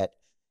 And yet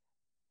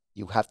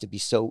you have to be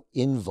so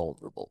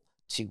invulnerable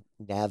to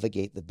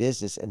navigate the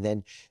business. And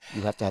then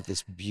you have to have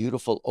this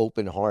beautiful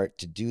open heart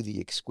to do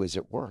the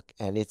exquisite work.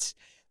 And it's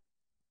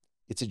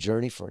a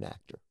journey for an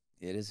actor.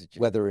 It is a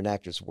journey. Whether an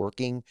actor's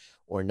working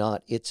or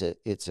not, it's a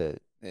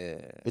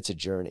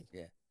journey.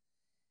 Yeah.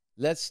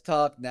 Let's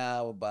talk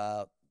now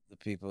about the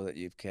people that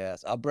you've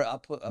cast. I'll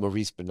put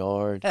Maurice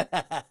Benard.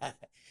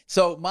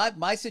 So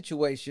my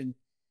situation,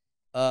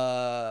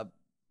 I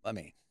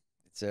mean,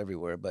 it's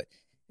everywhere, but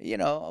I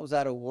was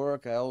out of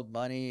work. I owed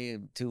money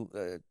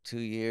 2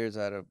 years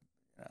out of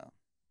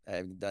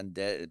having done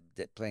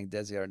playing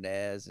Desi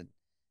Arnaz, and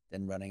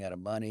then running out of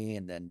money,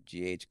 and then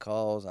GH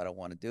calls, I don't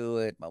want to do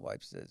it. My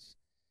wife says,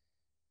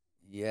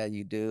 "Yeah,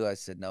 you do." I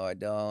said, "No, I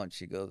don't."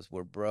 She goes,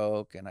 "We're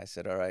broke," and I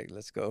said, "All right,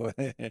 let's go."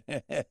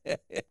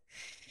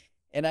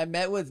 And I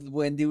met with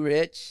Wendy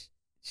Rich,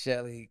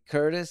 Shelley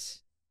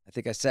Curtis. I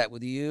think I sat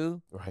with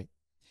you. Right.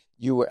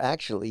 You were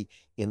actually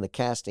in the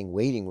casting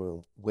waiting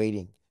room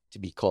waiting to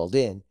be called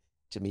in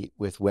to meet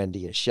with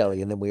Wendy and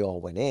Shelley, and then we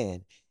all went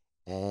in,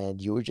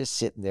 and you were just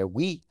sitting there.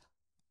 Was,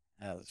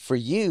 For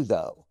you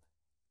though,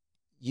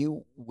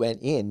 you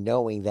went in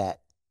knowing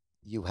that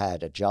you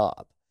had a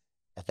job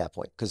at that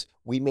point because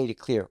we made it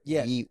clear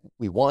yes,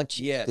 we want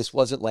you. This yes,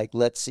 wasn't like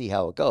let's see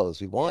how it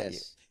goes. We want you,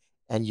 yes.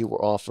 and you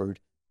were offered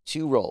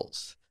two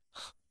roles.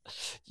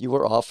 You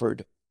were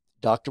offered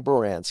Dr.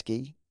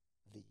 Boransky,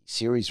 the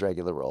series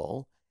regular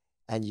role,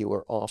 and you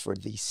were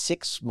offered the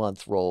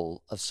 6-month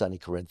role of Sonny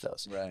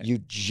Corinthos. Right. You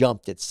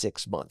jumped at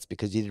 6 months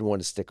because you didn't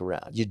want to stick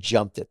around. You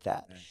jumped at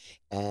that. Right.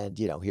 And,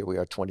 here we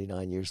are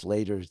 29 years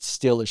later. It's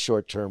still a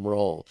short-term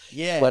role.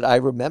 Yeah. But I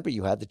remember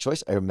you had the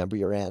choice. I remember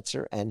your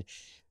answer.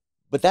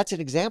 But that's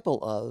an example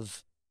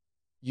of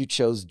you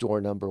chose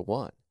door number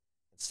 1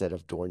 instead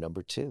of door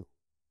number 2.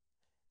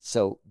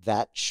 So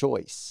that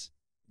choice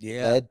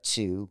led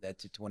to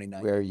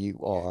 29 where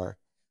you are.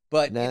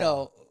 But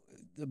now.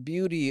 The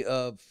beauty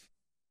of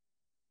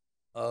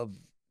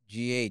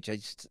GH, I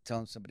just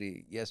telling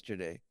somebody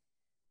yesterday,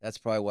 that's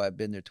probably why I've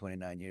been there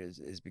 29 years,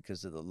 is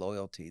because of the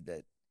loyalty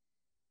that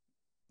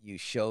you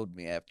showed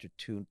me after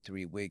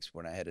 2-3 weeks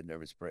when I had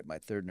my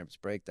third nervous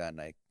breakdown,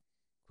 and I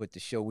quit the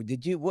show. What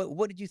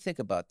did you think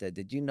about that?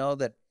 Did you know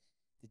that?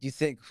 Did you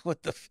think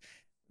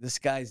this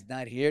guy's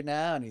not here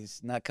now and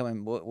he's not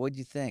coming? What did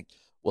you think?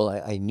 Well,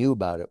 I knew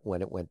about it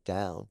when it went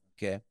down.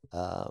 Okay.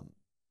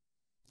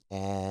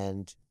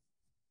 And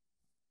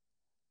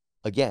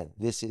again,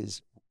 this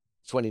is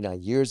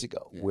 29 years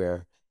ago,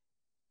 where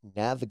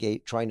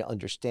trying to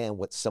understand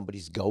what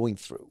somebody's going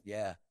through.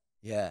 Yeah.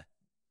 Yeah.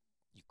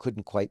 You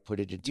couldn't quite put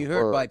it into words. You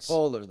heard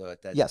bipolar though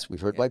at that time. Yes,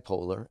 we've heard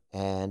bipolar.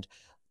 And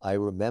I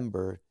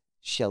remember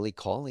Shelley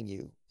calling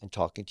you and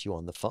talking to you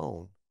on the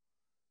phone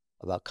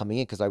about coming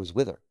in because I was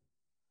with her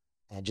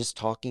and just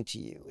talking to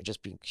you and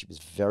just being, she was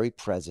very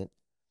present,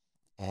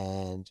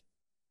 and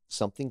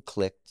something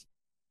clicked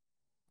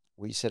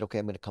where you said, okay,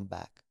 I'm going to come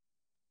back.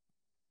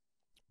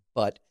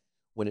 But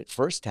when it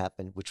first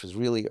happened, which was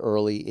really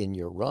early in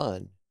your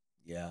run.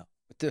 Yeah.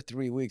 But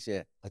 3 weeks,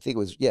 yeah. I think it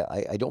was,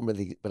 I don't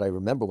really, but I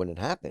remember when it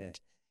happened.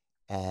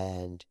 Yeah.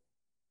 And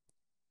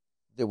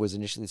there was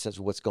initially a sense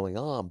of what's going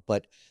on,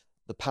 but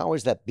the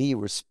powers that be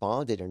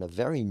responded in a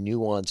very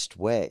nuanced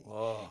way.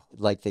 Whoa.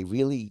 Like they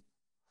really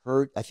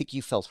heard. I think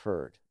you felt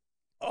heard.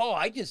 Oh,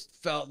 I just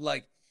felt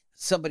like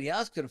somebody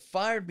else could have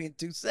fired me in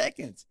 2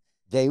 seconds.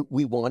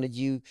 We wanted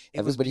you.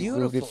 Everybody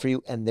rooted for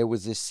you. And there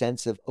was this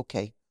sense of,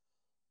 okay,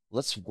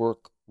 let's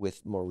work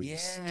with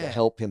Maurice to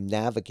help him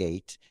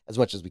navigate as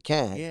much as we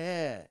can.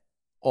 Yeah.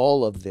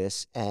 All of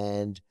this.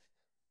 And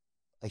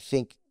I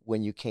think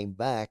when you came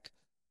back,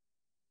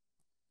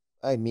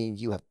 I mean,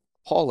 you have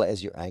Paula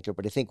as your anchor,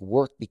 but I think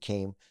work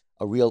became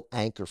a real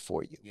anchor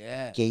for you.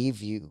 Yeah.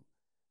 Gave you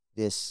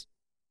this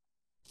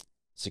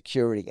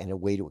security and a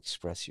way to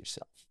express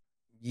yourself.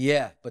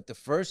 Yeah, but the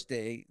first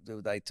day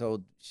that I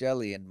told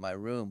Shelley in my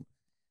room,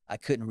 I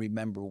couldn't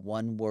remember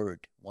one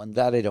word.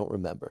 That I don't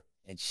remember.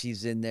 And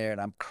she's in there,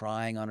 and I'm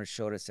crying on her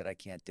shoulder. I said, I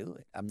can't do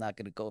it. I'm not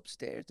going to go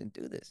upstairs and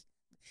do this.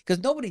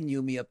 Because nobody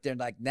knew me up there.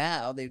 Like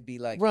now, they'd be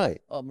like, right.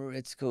 Oh, Marie,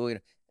 it's cool.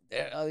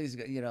 There all these,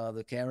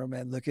 the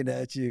cameraman looking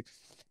at you.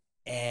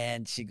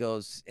 And she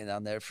goes, and I'll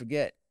never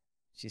forget,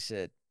 she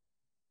said,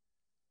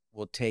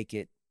 we'll take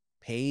it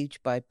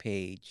page by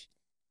page,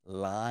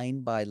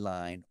 line by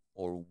line,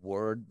 or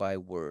word by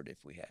word if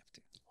we have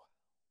to.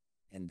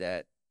 And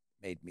that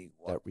made me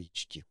that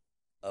reached you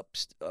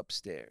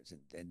upstairs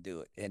and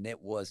do it. And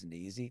it wasn't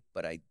easy,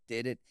 but I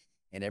did it,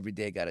 and every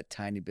day got a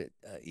tiny bit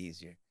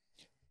easier.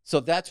 So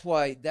that's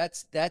why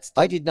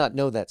I did not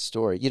know that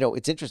story.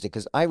 It's interesting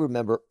because I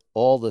remember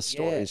all the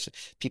stories,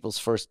 people's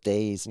first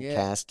days and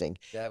casting.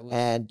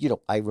 And,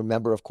 I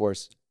remember, of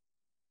course,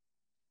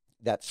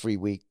 that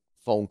 3-week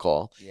phone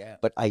call. Yeah.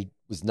 But I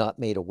was not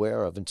made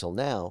aware of until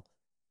now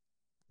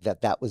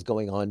that was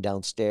going on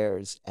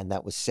downstairs, and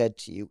that was said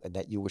to you, and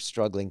that you were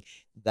struggling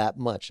that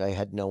much. I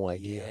had no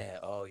idea. Yeah.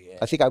 Oh, yeah.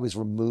 I think I was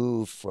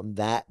removed from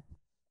that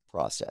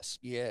process.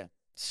 Yeah.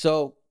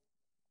 So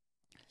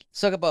let's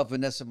talk about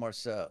Vanessa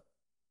Marcil.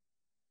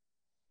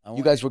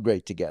 You guys were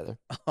great together.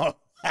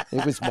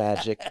 It was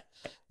magic.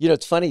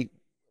 It's funny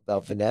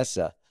about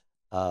Vanessa,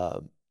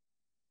 and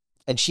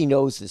she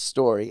knows this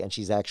story, and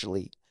she's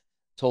actually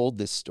told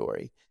this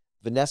story.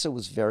 Vanessa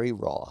was very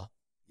raw.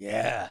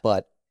 Yeah.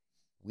 But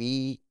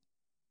there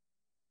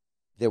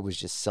was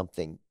just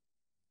something,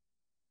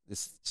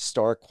 this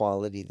star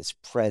quality, this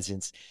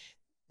presence,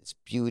 this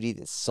beauty,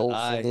 this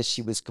soulfulness.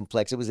 She was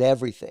complex. It was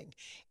everything.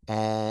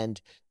 And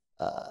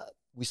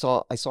I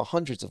saw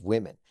hundreds of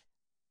women.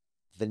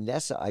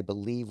 Vanessa, I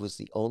believe, was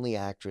the only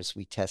actress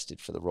we tested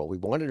for the role. We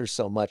wanted her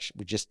so much,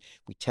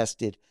 we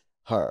tested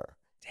her,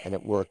 and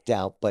it worked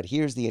out. But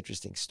here's the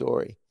interesting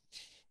story.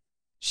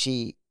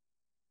 She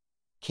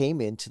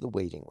came into the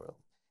waiting room.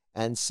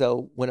 And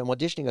so when I'm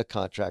auditioning a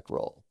contract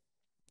role,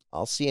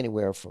 I'll see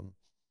anywhere from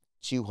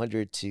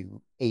 200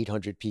 to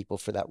 800 people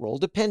for that role,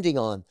 depending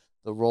on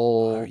the Are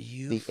role,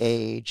 you? the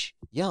age.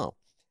 Yeah.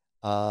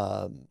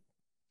 And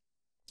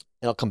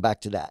I'll come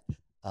back to that.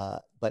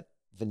 But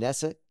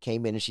Vanessa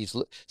came in and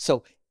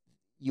so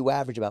you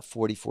average about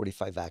 40,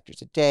 45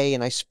 actors a day,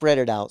 and I spread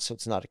it out so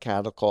it's not a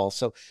cattle call.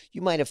 So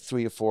you might have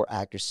 3 or 4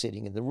 actors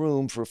sitting in the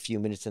room for a few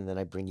minutes, and then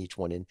I bring each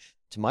one in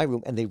to my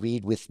room, and they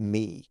read with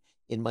me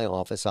in my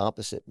office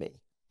opposite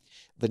me.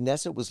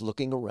 Vanessa was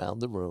looking around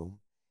the room,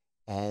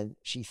 and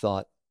she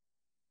thought,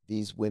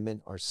 these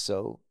women are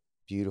so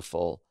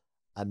beautiful.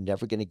 I'm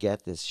never going to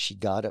get this. She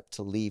got up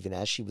to leave, and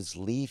as she was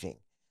leaving,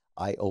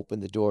 I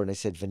opened the door and I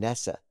said,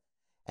 Vanessa.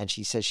 And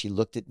she says she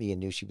looked at me and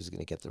knew she was going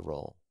to get the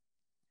role.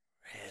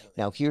 Really?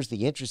 Now, here's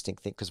the interesting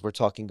thing, because we're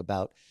talking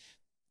about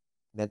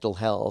mental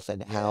health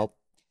and Yeah. how.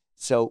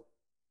 So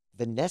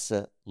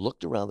Vanessa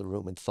looked around the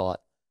room and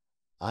thought,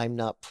 I'm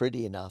not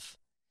pretty enough.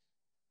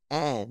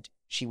 And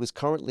she was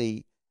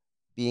currently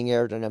being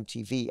aired on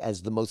MTV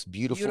as the most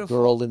beautiful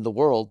girl in the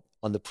world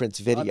on the Prince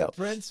On the video.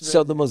 Prince So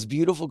the video. most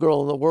beautiful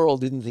girl in the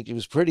world didn't think she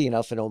was pretty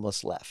enough and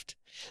almost left.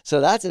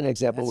 So that's an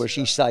example That's where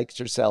she right. psyched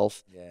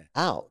herself Yeah.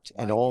 out,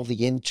 and My all game.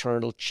 the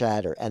internal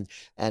chatter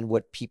and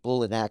what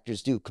people and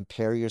actors do,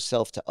 compare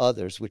yourself to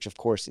others, which of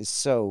course is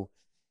so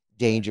Yeah.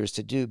 dangerous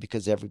to do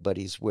because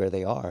everybody's where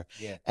they are.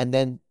 Yeah. And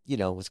then,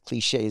 as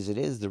cliche as it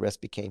is, the rest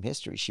became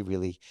history. She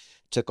really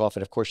took off.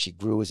 And of course, she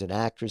grew as an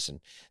actress and,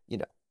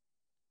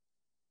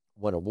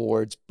 won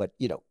awards. But,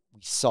 we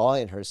saw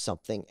in her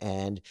something.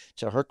 And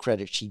to her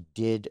credit, she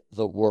did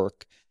the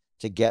work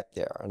to get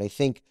there. And I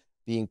think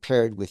being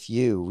paired with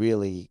you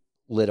really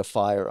lit a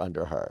fire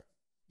under her.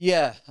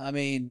 Yeah. I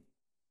mean,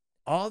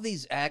 all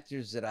these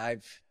actors that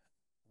I've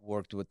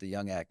worked with, the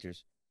young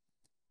actors,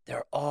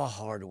 they're all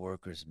hard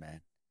workers,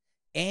 man.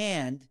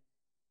 And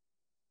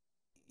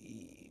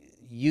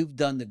you've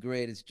done the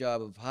greatest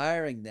job of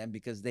hiring them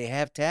because they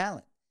have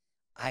talent.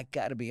 I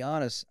got to be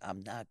honest,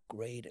 I'm not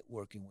great at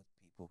working with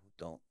people who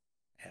don't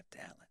have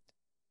talent.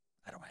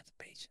 I don't have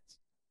the patience.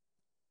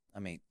 I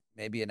mean,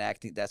 maybe in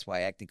acting, that's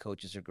why acting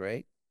coaches are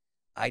great.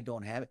 I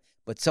don't have it.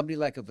 But somebody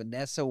like a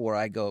Vanessa, where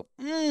I go,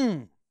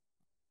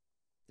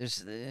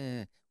 there's,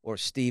 or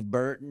Steve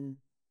Burton,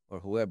 or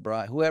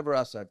whoever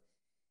else,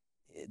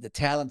 the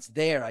talent's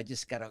there.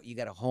 You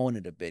gotta hone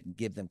it a bit and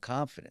give them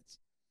confidence.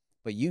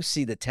 But you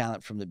see the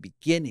talent from the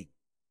beginning.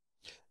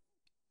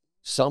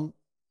 Some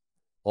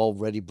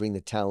already bring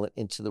the talent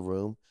into the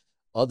room.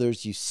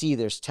 Others, you see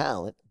there's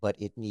talent, but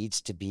it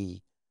needs to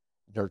be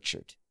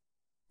nurtured.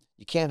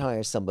 You can't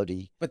hire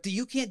somebody. But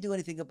you can't do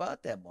anything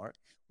about that, Mark.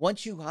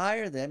 Once you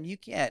hire them, you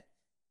can't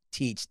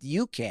teach.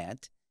 You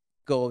can't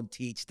go and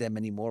teach them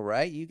anymore,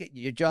 right? You get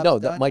your job's No,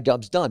 done. my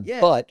job's done.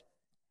 Yeah. But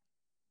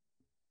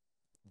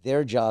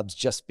their job's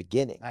just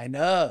beginning. I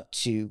know.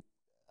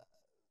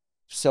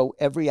 So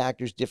every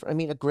actor's different. I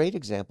mean, a great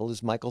example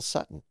is Michael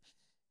Sutton.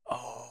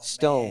 Oh,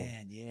 Stone.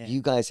 man, yeah.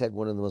 You guys had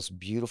one of the most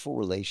beautiful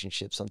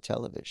relationships on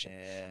television.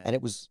 Yeah. And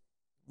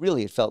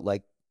it felt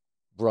like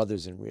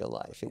brothers in real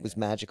life. It was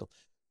magical.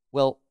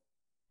 Well,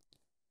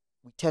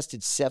 we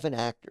tested 7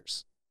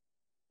 actors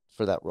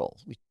for that role.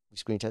 We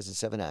screen tested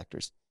 7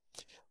 actors.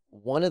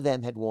 One of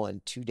them had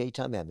won 2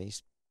 daytime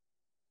Emmys.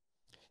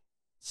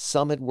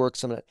 Some had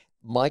worked,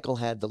 Michael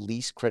had the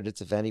least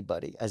credits of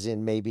anybody, as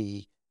in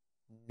maybe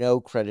no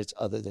credits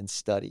other than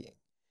studying.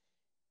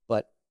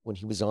 But when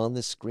he was on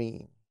the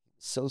screen,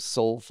 so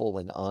soulful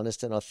and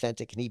honest and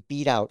authentic, and he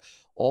beat out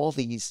all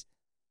these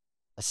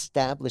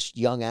established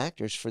young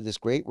actors for this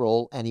great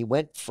role. And he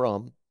went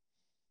from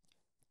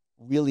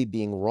really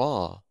being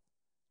raw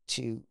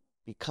to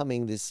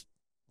becoming this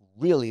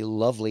really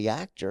lovely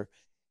actor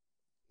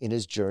in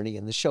his journey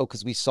in the show,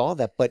 because we saw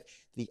that. But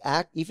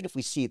even if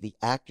we see it, the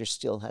actor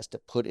still has to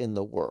put in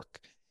the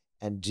work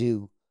and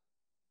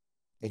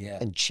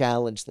and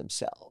challenge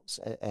themselves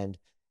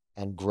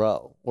and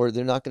grow, or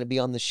they're not going to be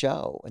on the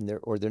show,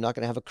 or they're not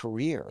going to have a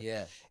career.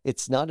 Yeah.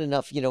 It's not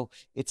enough,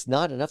 it's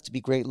not enough to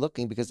be great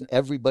looking, because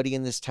everybody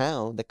in this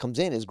town that comes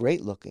in is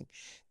great looking.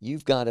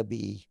 You've got to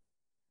be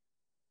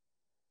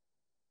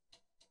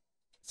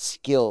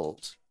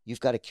skilled. You've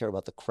got to care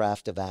about the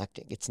craft of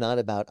acting. It's not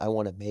about, I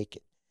want to make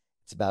it.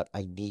 It's about,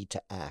 I need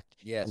to act.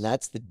 Yes. And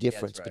that's the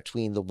difference right.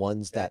 between the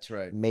ones that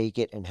right. make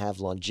it and have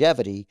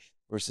longevity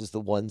versus the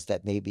ones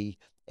that maybe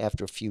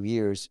after a few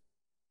years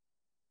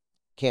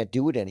can't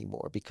do it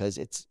anymore, because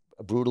it's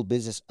a brutal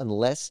business.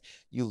 Unless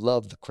you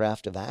love the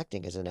craft of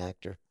acting as an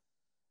actor,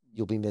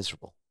 you'll be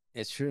miserable.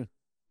 It's true.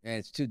 And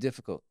it's too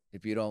difficult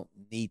if you don't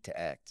need to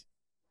act.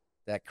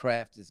 That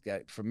craft has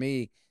got, for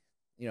me,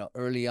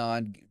 early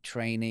on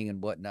training and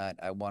whatnot,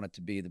 I wanted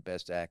to be the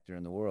best actor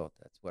in the world.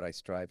 That's what I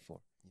strive for.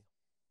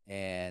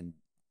 And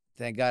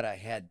thank God I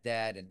had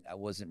that, and I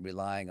wasn't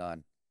relying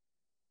on,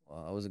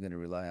 well, I wasn't going to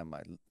rely on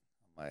my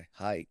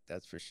height,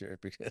 that's for sure.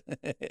 Because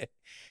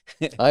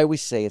I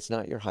always say it's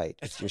not your height,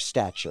 it's your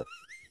stature.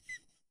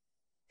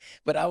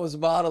 But I was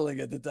modeling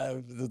at the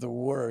time. It was the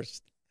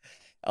worst.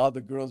 All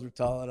the girls were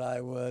taller than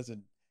I was,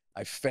 and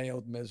I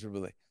failed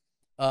miserably.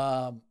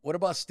 What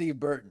about Steve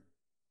Burton?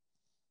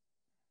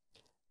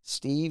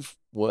 Steve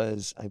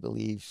was, I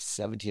believe,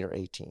 17 or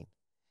 18,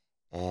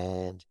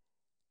 and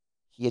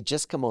he had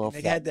just come And off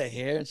they that. had the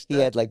hair and He stuff.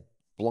 had like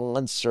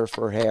blonde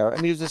surfer hair. I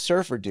mean, he was a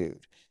surfer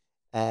dude,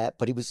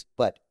 but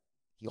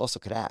he also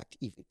could act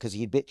because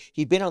he'd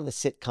been on the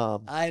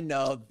sitcom I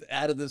know,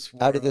 out of this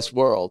Out of This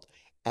world. World,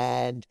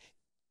 and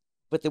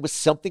but there was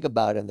something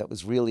about him that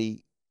was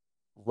really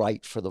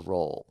right for the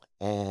role,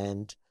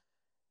 and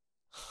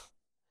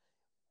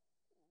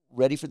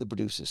ready for the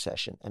producer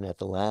session. And at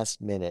the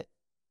last minute,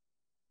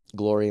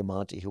 Gloria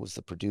Monty, who was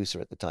the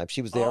producer at the time,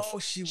 she was there. Oh,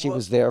 she She was.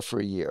 was there for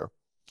a year.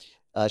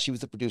 She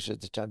was the producer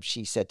at the time.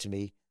 She said to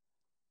me,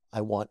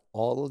 "I want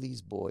all of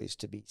these boys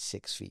to be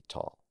 6 feet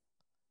tall."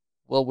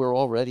 Well, we're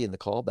already in the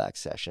callback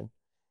session,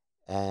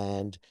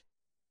 and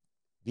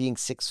being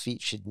 6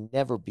 feet should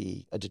never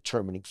be a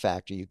determining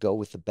factor. You go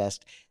with the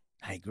best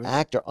I agree.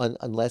 actor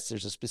unless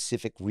there's a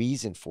specific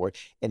reason for it.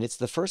 And it's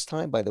the first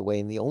time, by the way,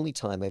 and the only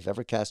time I've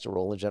ever cast a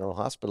role in General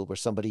Hospital where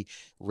somebody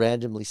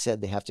randomly said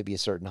they have to be a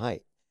certain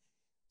height.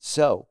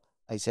 So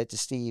I said to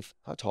Steve,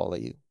 "How tall are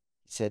you?"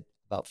 He said,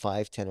 "About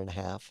 5'10" and a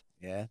half.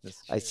 Yeah,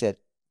 that's I true. said,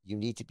 "You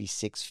need to be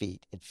 6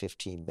 feet in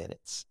 15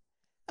 minutes."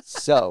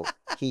 So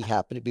he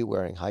happened to be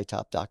wearing high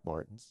top Doc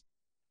Martens.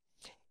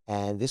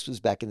 And this was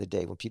back in the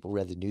day when people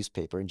read the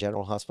newspaper, and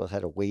General Hospital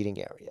had a waiting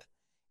area,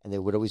 and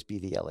there would always be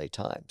the LA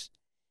Times.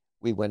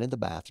 We went in the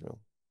bathroom.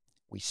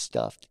 We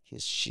stuffed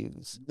his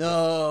shoes.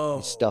 No.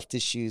 We stuffed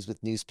his shoes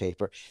with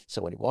newspaper.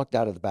 So when he walked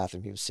out of the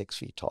bathroom, he was 6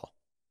 feet tall.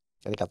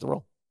 And he got the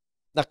role.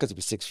 Not because he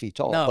was 6 feet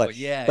tall, No, but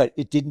yeah. but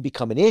it didn't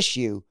become an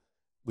issue,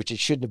 which it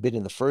shouldn't have been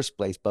in the first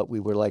place. But we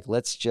were like,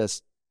 let's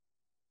just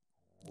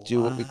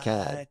do what we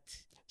can. What?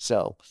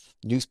 So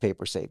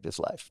newspaper saved his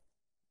life.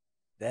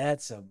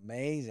 That's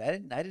amazing.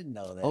 I didn't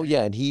know that. Oh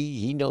yeah, and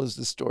he knows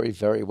the story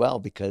very well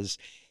because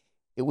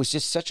it was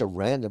just such a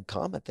random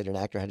comment that an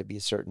actor had to be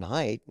a certain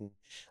height, and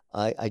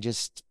I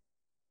just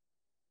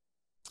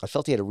I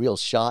felt he had a real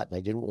shot, and I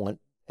didn't want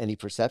any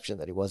perception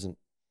that he wasn't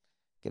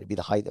going to be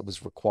the height that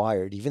was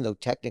required, even though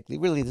technically,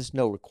 really, there's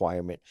no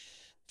requirement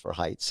for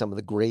height. Some of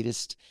the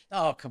greatest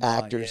Oh, come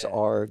actors on. Yeah.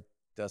 are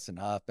Dustin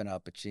Hoffman, Al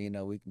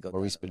Pacino. We can go.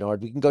 Maurice down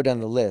Benard. We can go down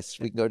the list.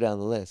 We can go down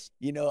the list.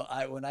 You know,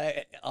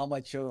 all my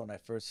children, when I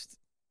first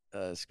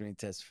screen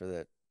test for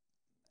that,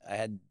 I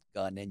hadn't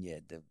gone in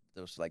yet. There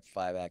was like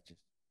 5 actors,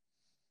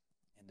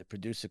 and the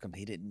producer come.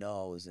 He didn't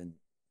know I was in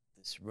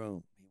this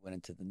room. He went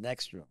into the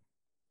next room,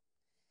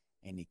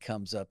 and he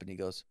comes up and he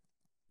goes,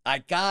 "I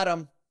got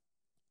him.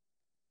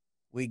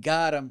 We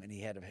got him." And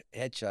he had a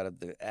headshot of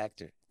the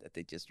actor that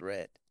they just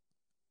read.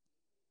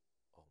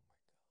 Oh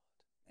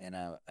my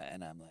God.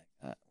 And I'm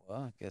like,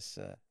 well, I guess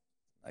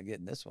I'm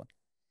getting this one.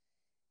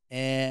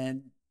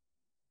 And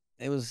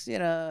it was, it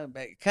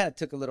kind of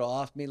took a little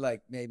off me,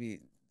 like maybe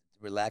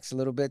relax a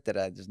little bit that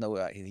I just know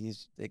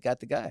they got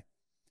the guy.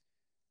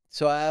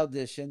 So I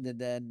auditioned, and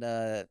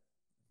then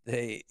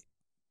they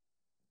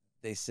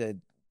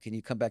said, "Can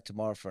you come back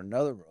tomorrow for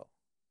another role?"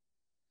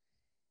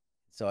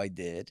 So I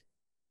did,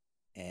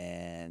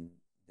 and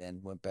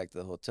then went back to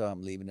the hotel.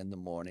 I'm leaving in the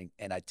morning,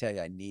 and I tell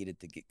you, I needed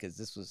to get because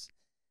this was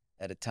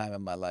at a time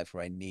in my life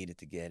where I needed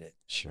to get it.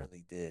 Sure. I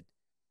really did.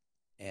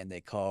 And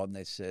they called and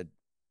they said,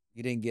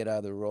 "You didn't get out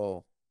of the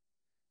role,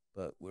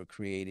 but we're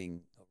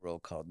creating a role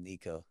called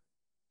Nico."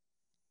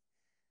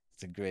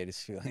 It's the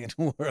greatest feeling in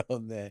the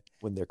world, man.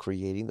 When they're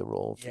creating the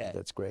role, Yeah.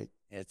 that's great.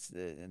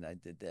 And I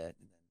did that.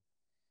 And then,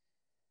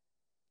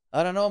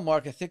 I don't know,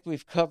 Mark. I think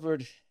we've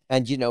covered.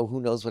 And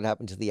who knows what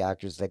happened to the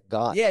actors that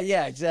got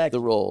Yeah, exactly.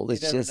 the role. You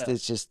It's never just know.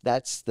 it's just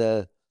that's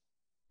the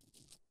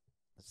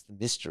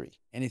mystery.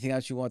 Anything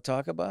else you want to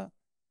talk about?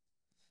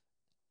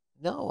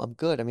 No, I'm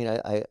good. I mean,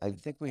 I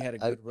think we had a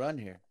good run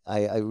here.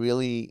 I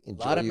really A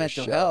enjoy lot of your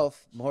mental show.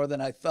 health, more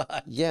than I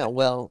thought. Yeah,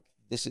 well,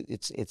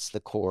 it's the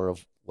core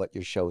of what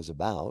your show is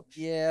about.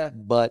 Yeah.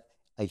 But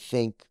I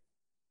think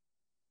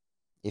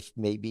if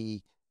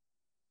maybe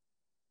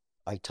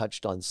I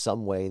touched on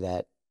some way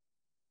that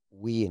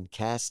we in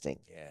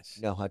casting Yes.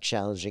 know how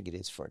challenging it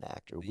is for an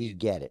actor. We You-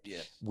 get it.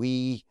 Yes.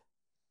 We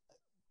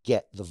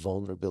get the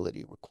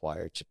vulnerability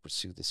required to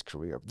pursue this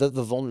career. The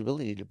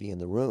vulnerability to be in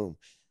the room.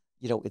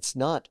 It's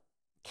not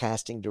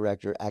casting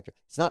director, actor.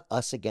 It's not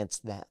us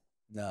against them.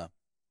 No.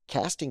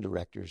 Casting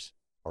directors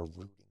are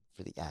rooting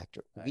for the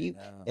actor. I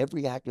know.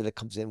 Every actor that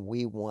comes in,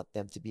 we want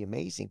them to be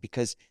amazing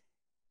because,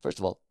 first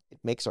of all,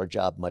 it makes our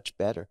job much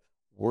better.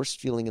 Worst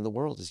feeling in the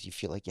world is you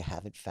feel like you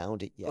haven't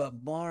found it yet.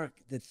 But Mark,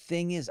 the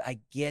thing is, I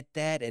get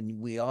that, and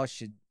we all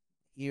should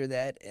hear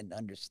that and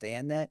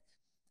understand that.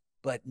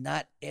 But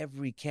not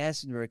every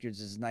casting director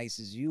is as nice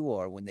as you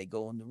are when they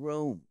go in the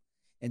room,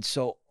 and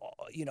so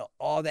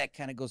all that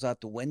kind of goes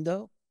out the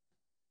window.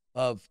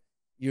 Of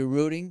you're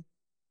rooting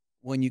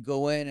when you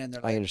go in, and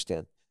they're I like,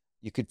 understand.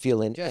 You could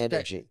feel an Just that-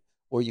 energy,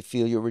 or you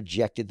feel you're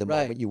rejected the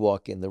Right. moment you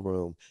walk in the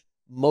room.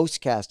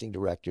 most casting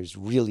directors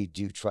really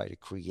do try to I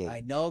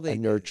create know a they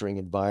do. nurturing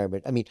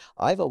environment. I mean,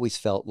 I've always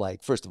felt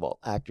like, first of all,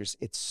 actors,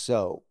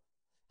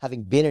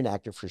 having been an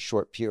actor for a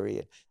short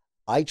period,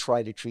 I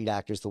try to treat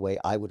actors the way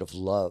I would have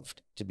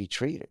loved to be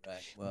treated.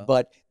 Right. Well,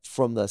 But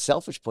from the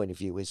selfish point of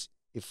view, is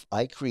if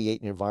I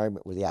create an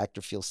environment where the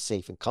actor feels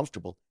safe and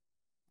comfortable,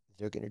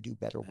 they're going to do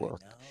better I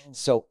work. know.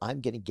 So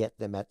I'm going to get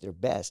them at their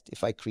best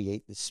if I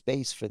create the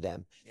space for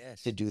them to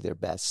Yes. do their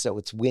best. So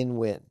it's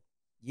win-win.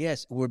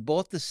 Yes. We're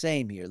both the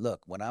same here.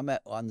 Look, when I'm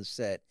on the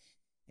set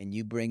and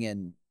you bring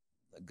in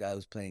a guy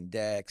who's playing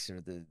Dex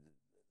or the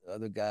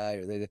other guy,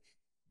 or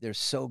they're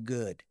so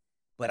good.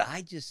 But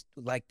I just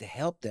like to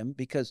help them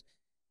because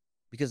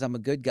I'm a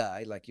good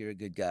guy, like you're a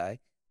good guy.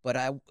 But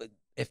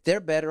if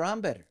they're better,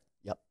 I'm better.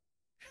 Yep.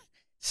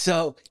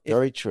 So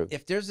Very true.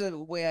 if there's a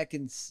way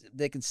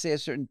they can say a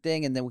certain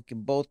thing and then we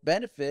can both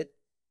benefit,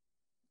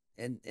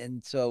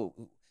 and so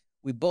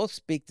we both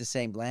speak the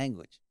same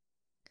language,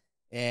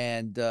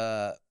 and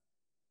I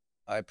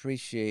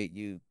appreciate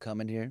you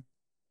coming here.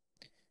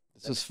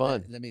 This was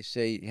fun. Let me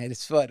say, and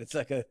it's fun. It's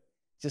like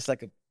just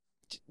like a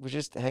We're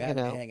just we hanging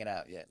haven't been out. hanging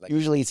out yet, like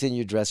Usually it's in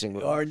your dressing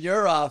room, or in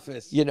your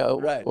office,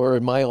 right? or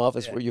in my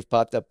office Yeah. where you've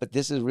popped up. But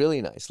this is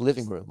really nice.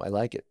 Living room. I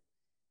like it.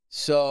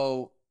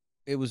 So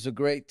it was a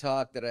great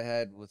talk that I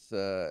had with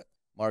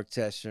Mark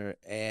Teschner,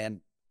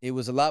 and it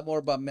was a lot more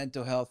about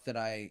mental health than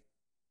I'm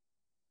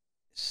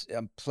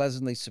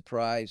pleasantly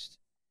surprised,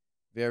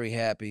 very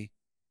happy.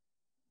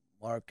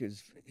 Mark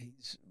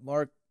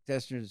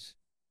Teschner's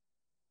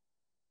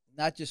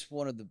not just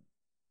one of the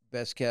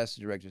best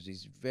casting directors.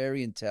 He's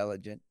very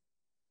intelligent.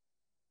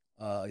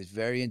 He's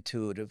very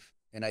intuitive,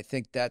 and I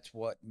think that's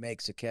what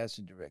makes a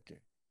casting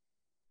director.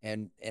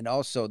 And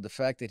also the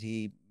fact that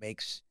he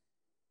makes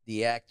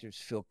the actors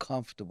feel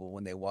comfortable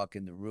when they walk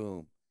in the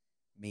room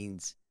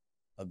means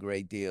a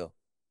great deal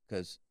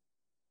because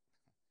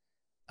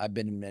I've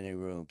been in many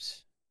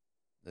rooms.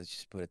 Let's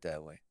just put it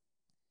that way.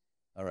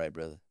 All right,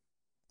 brother.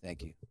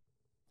 Thank you.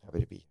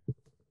 Happy to be here.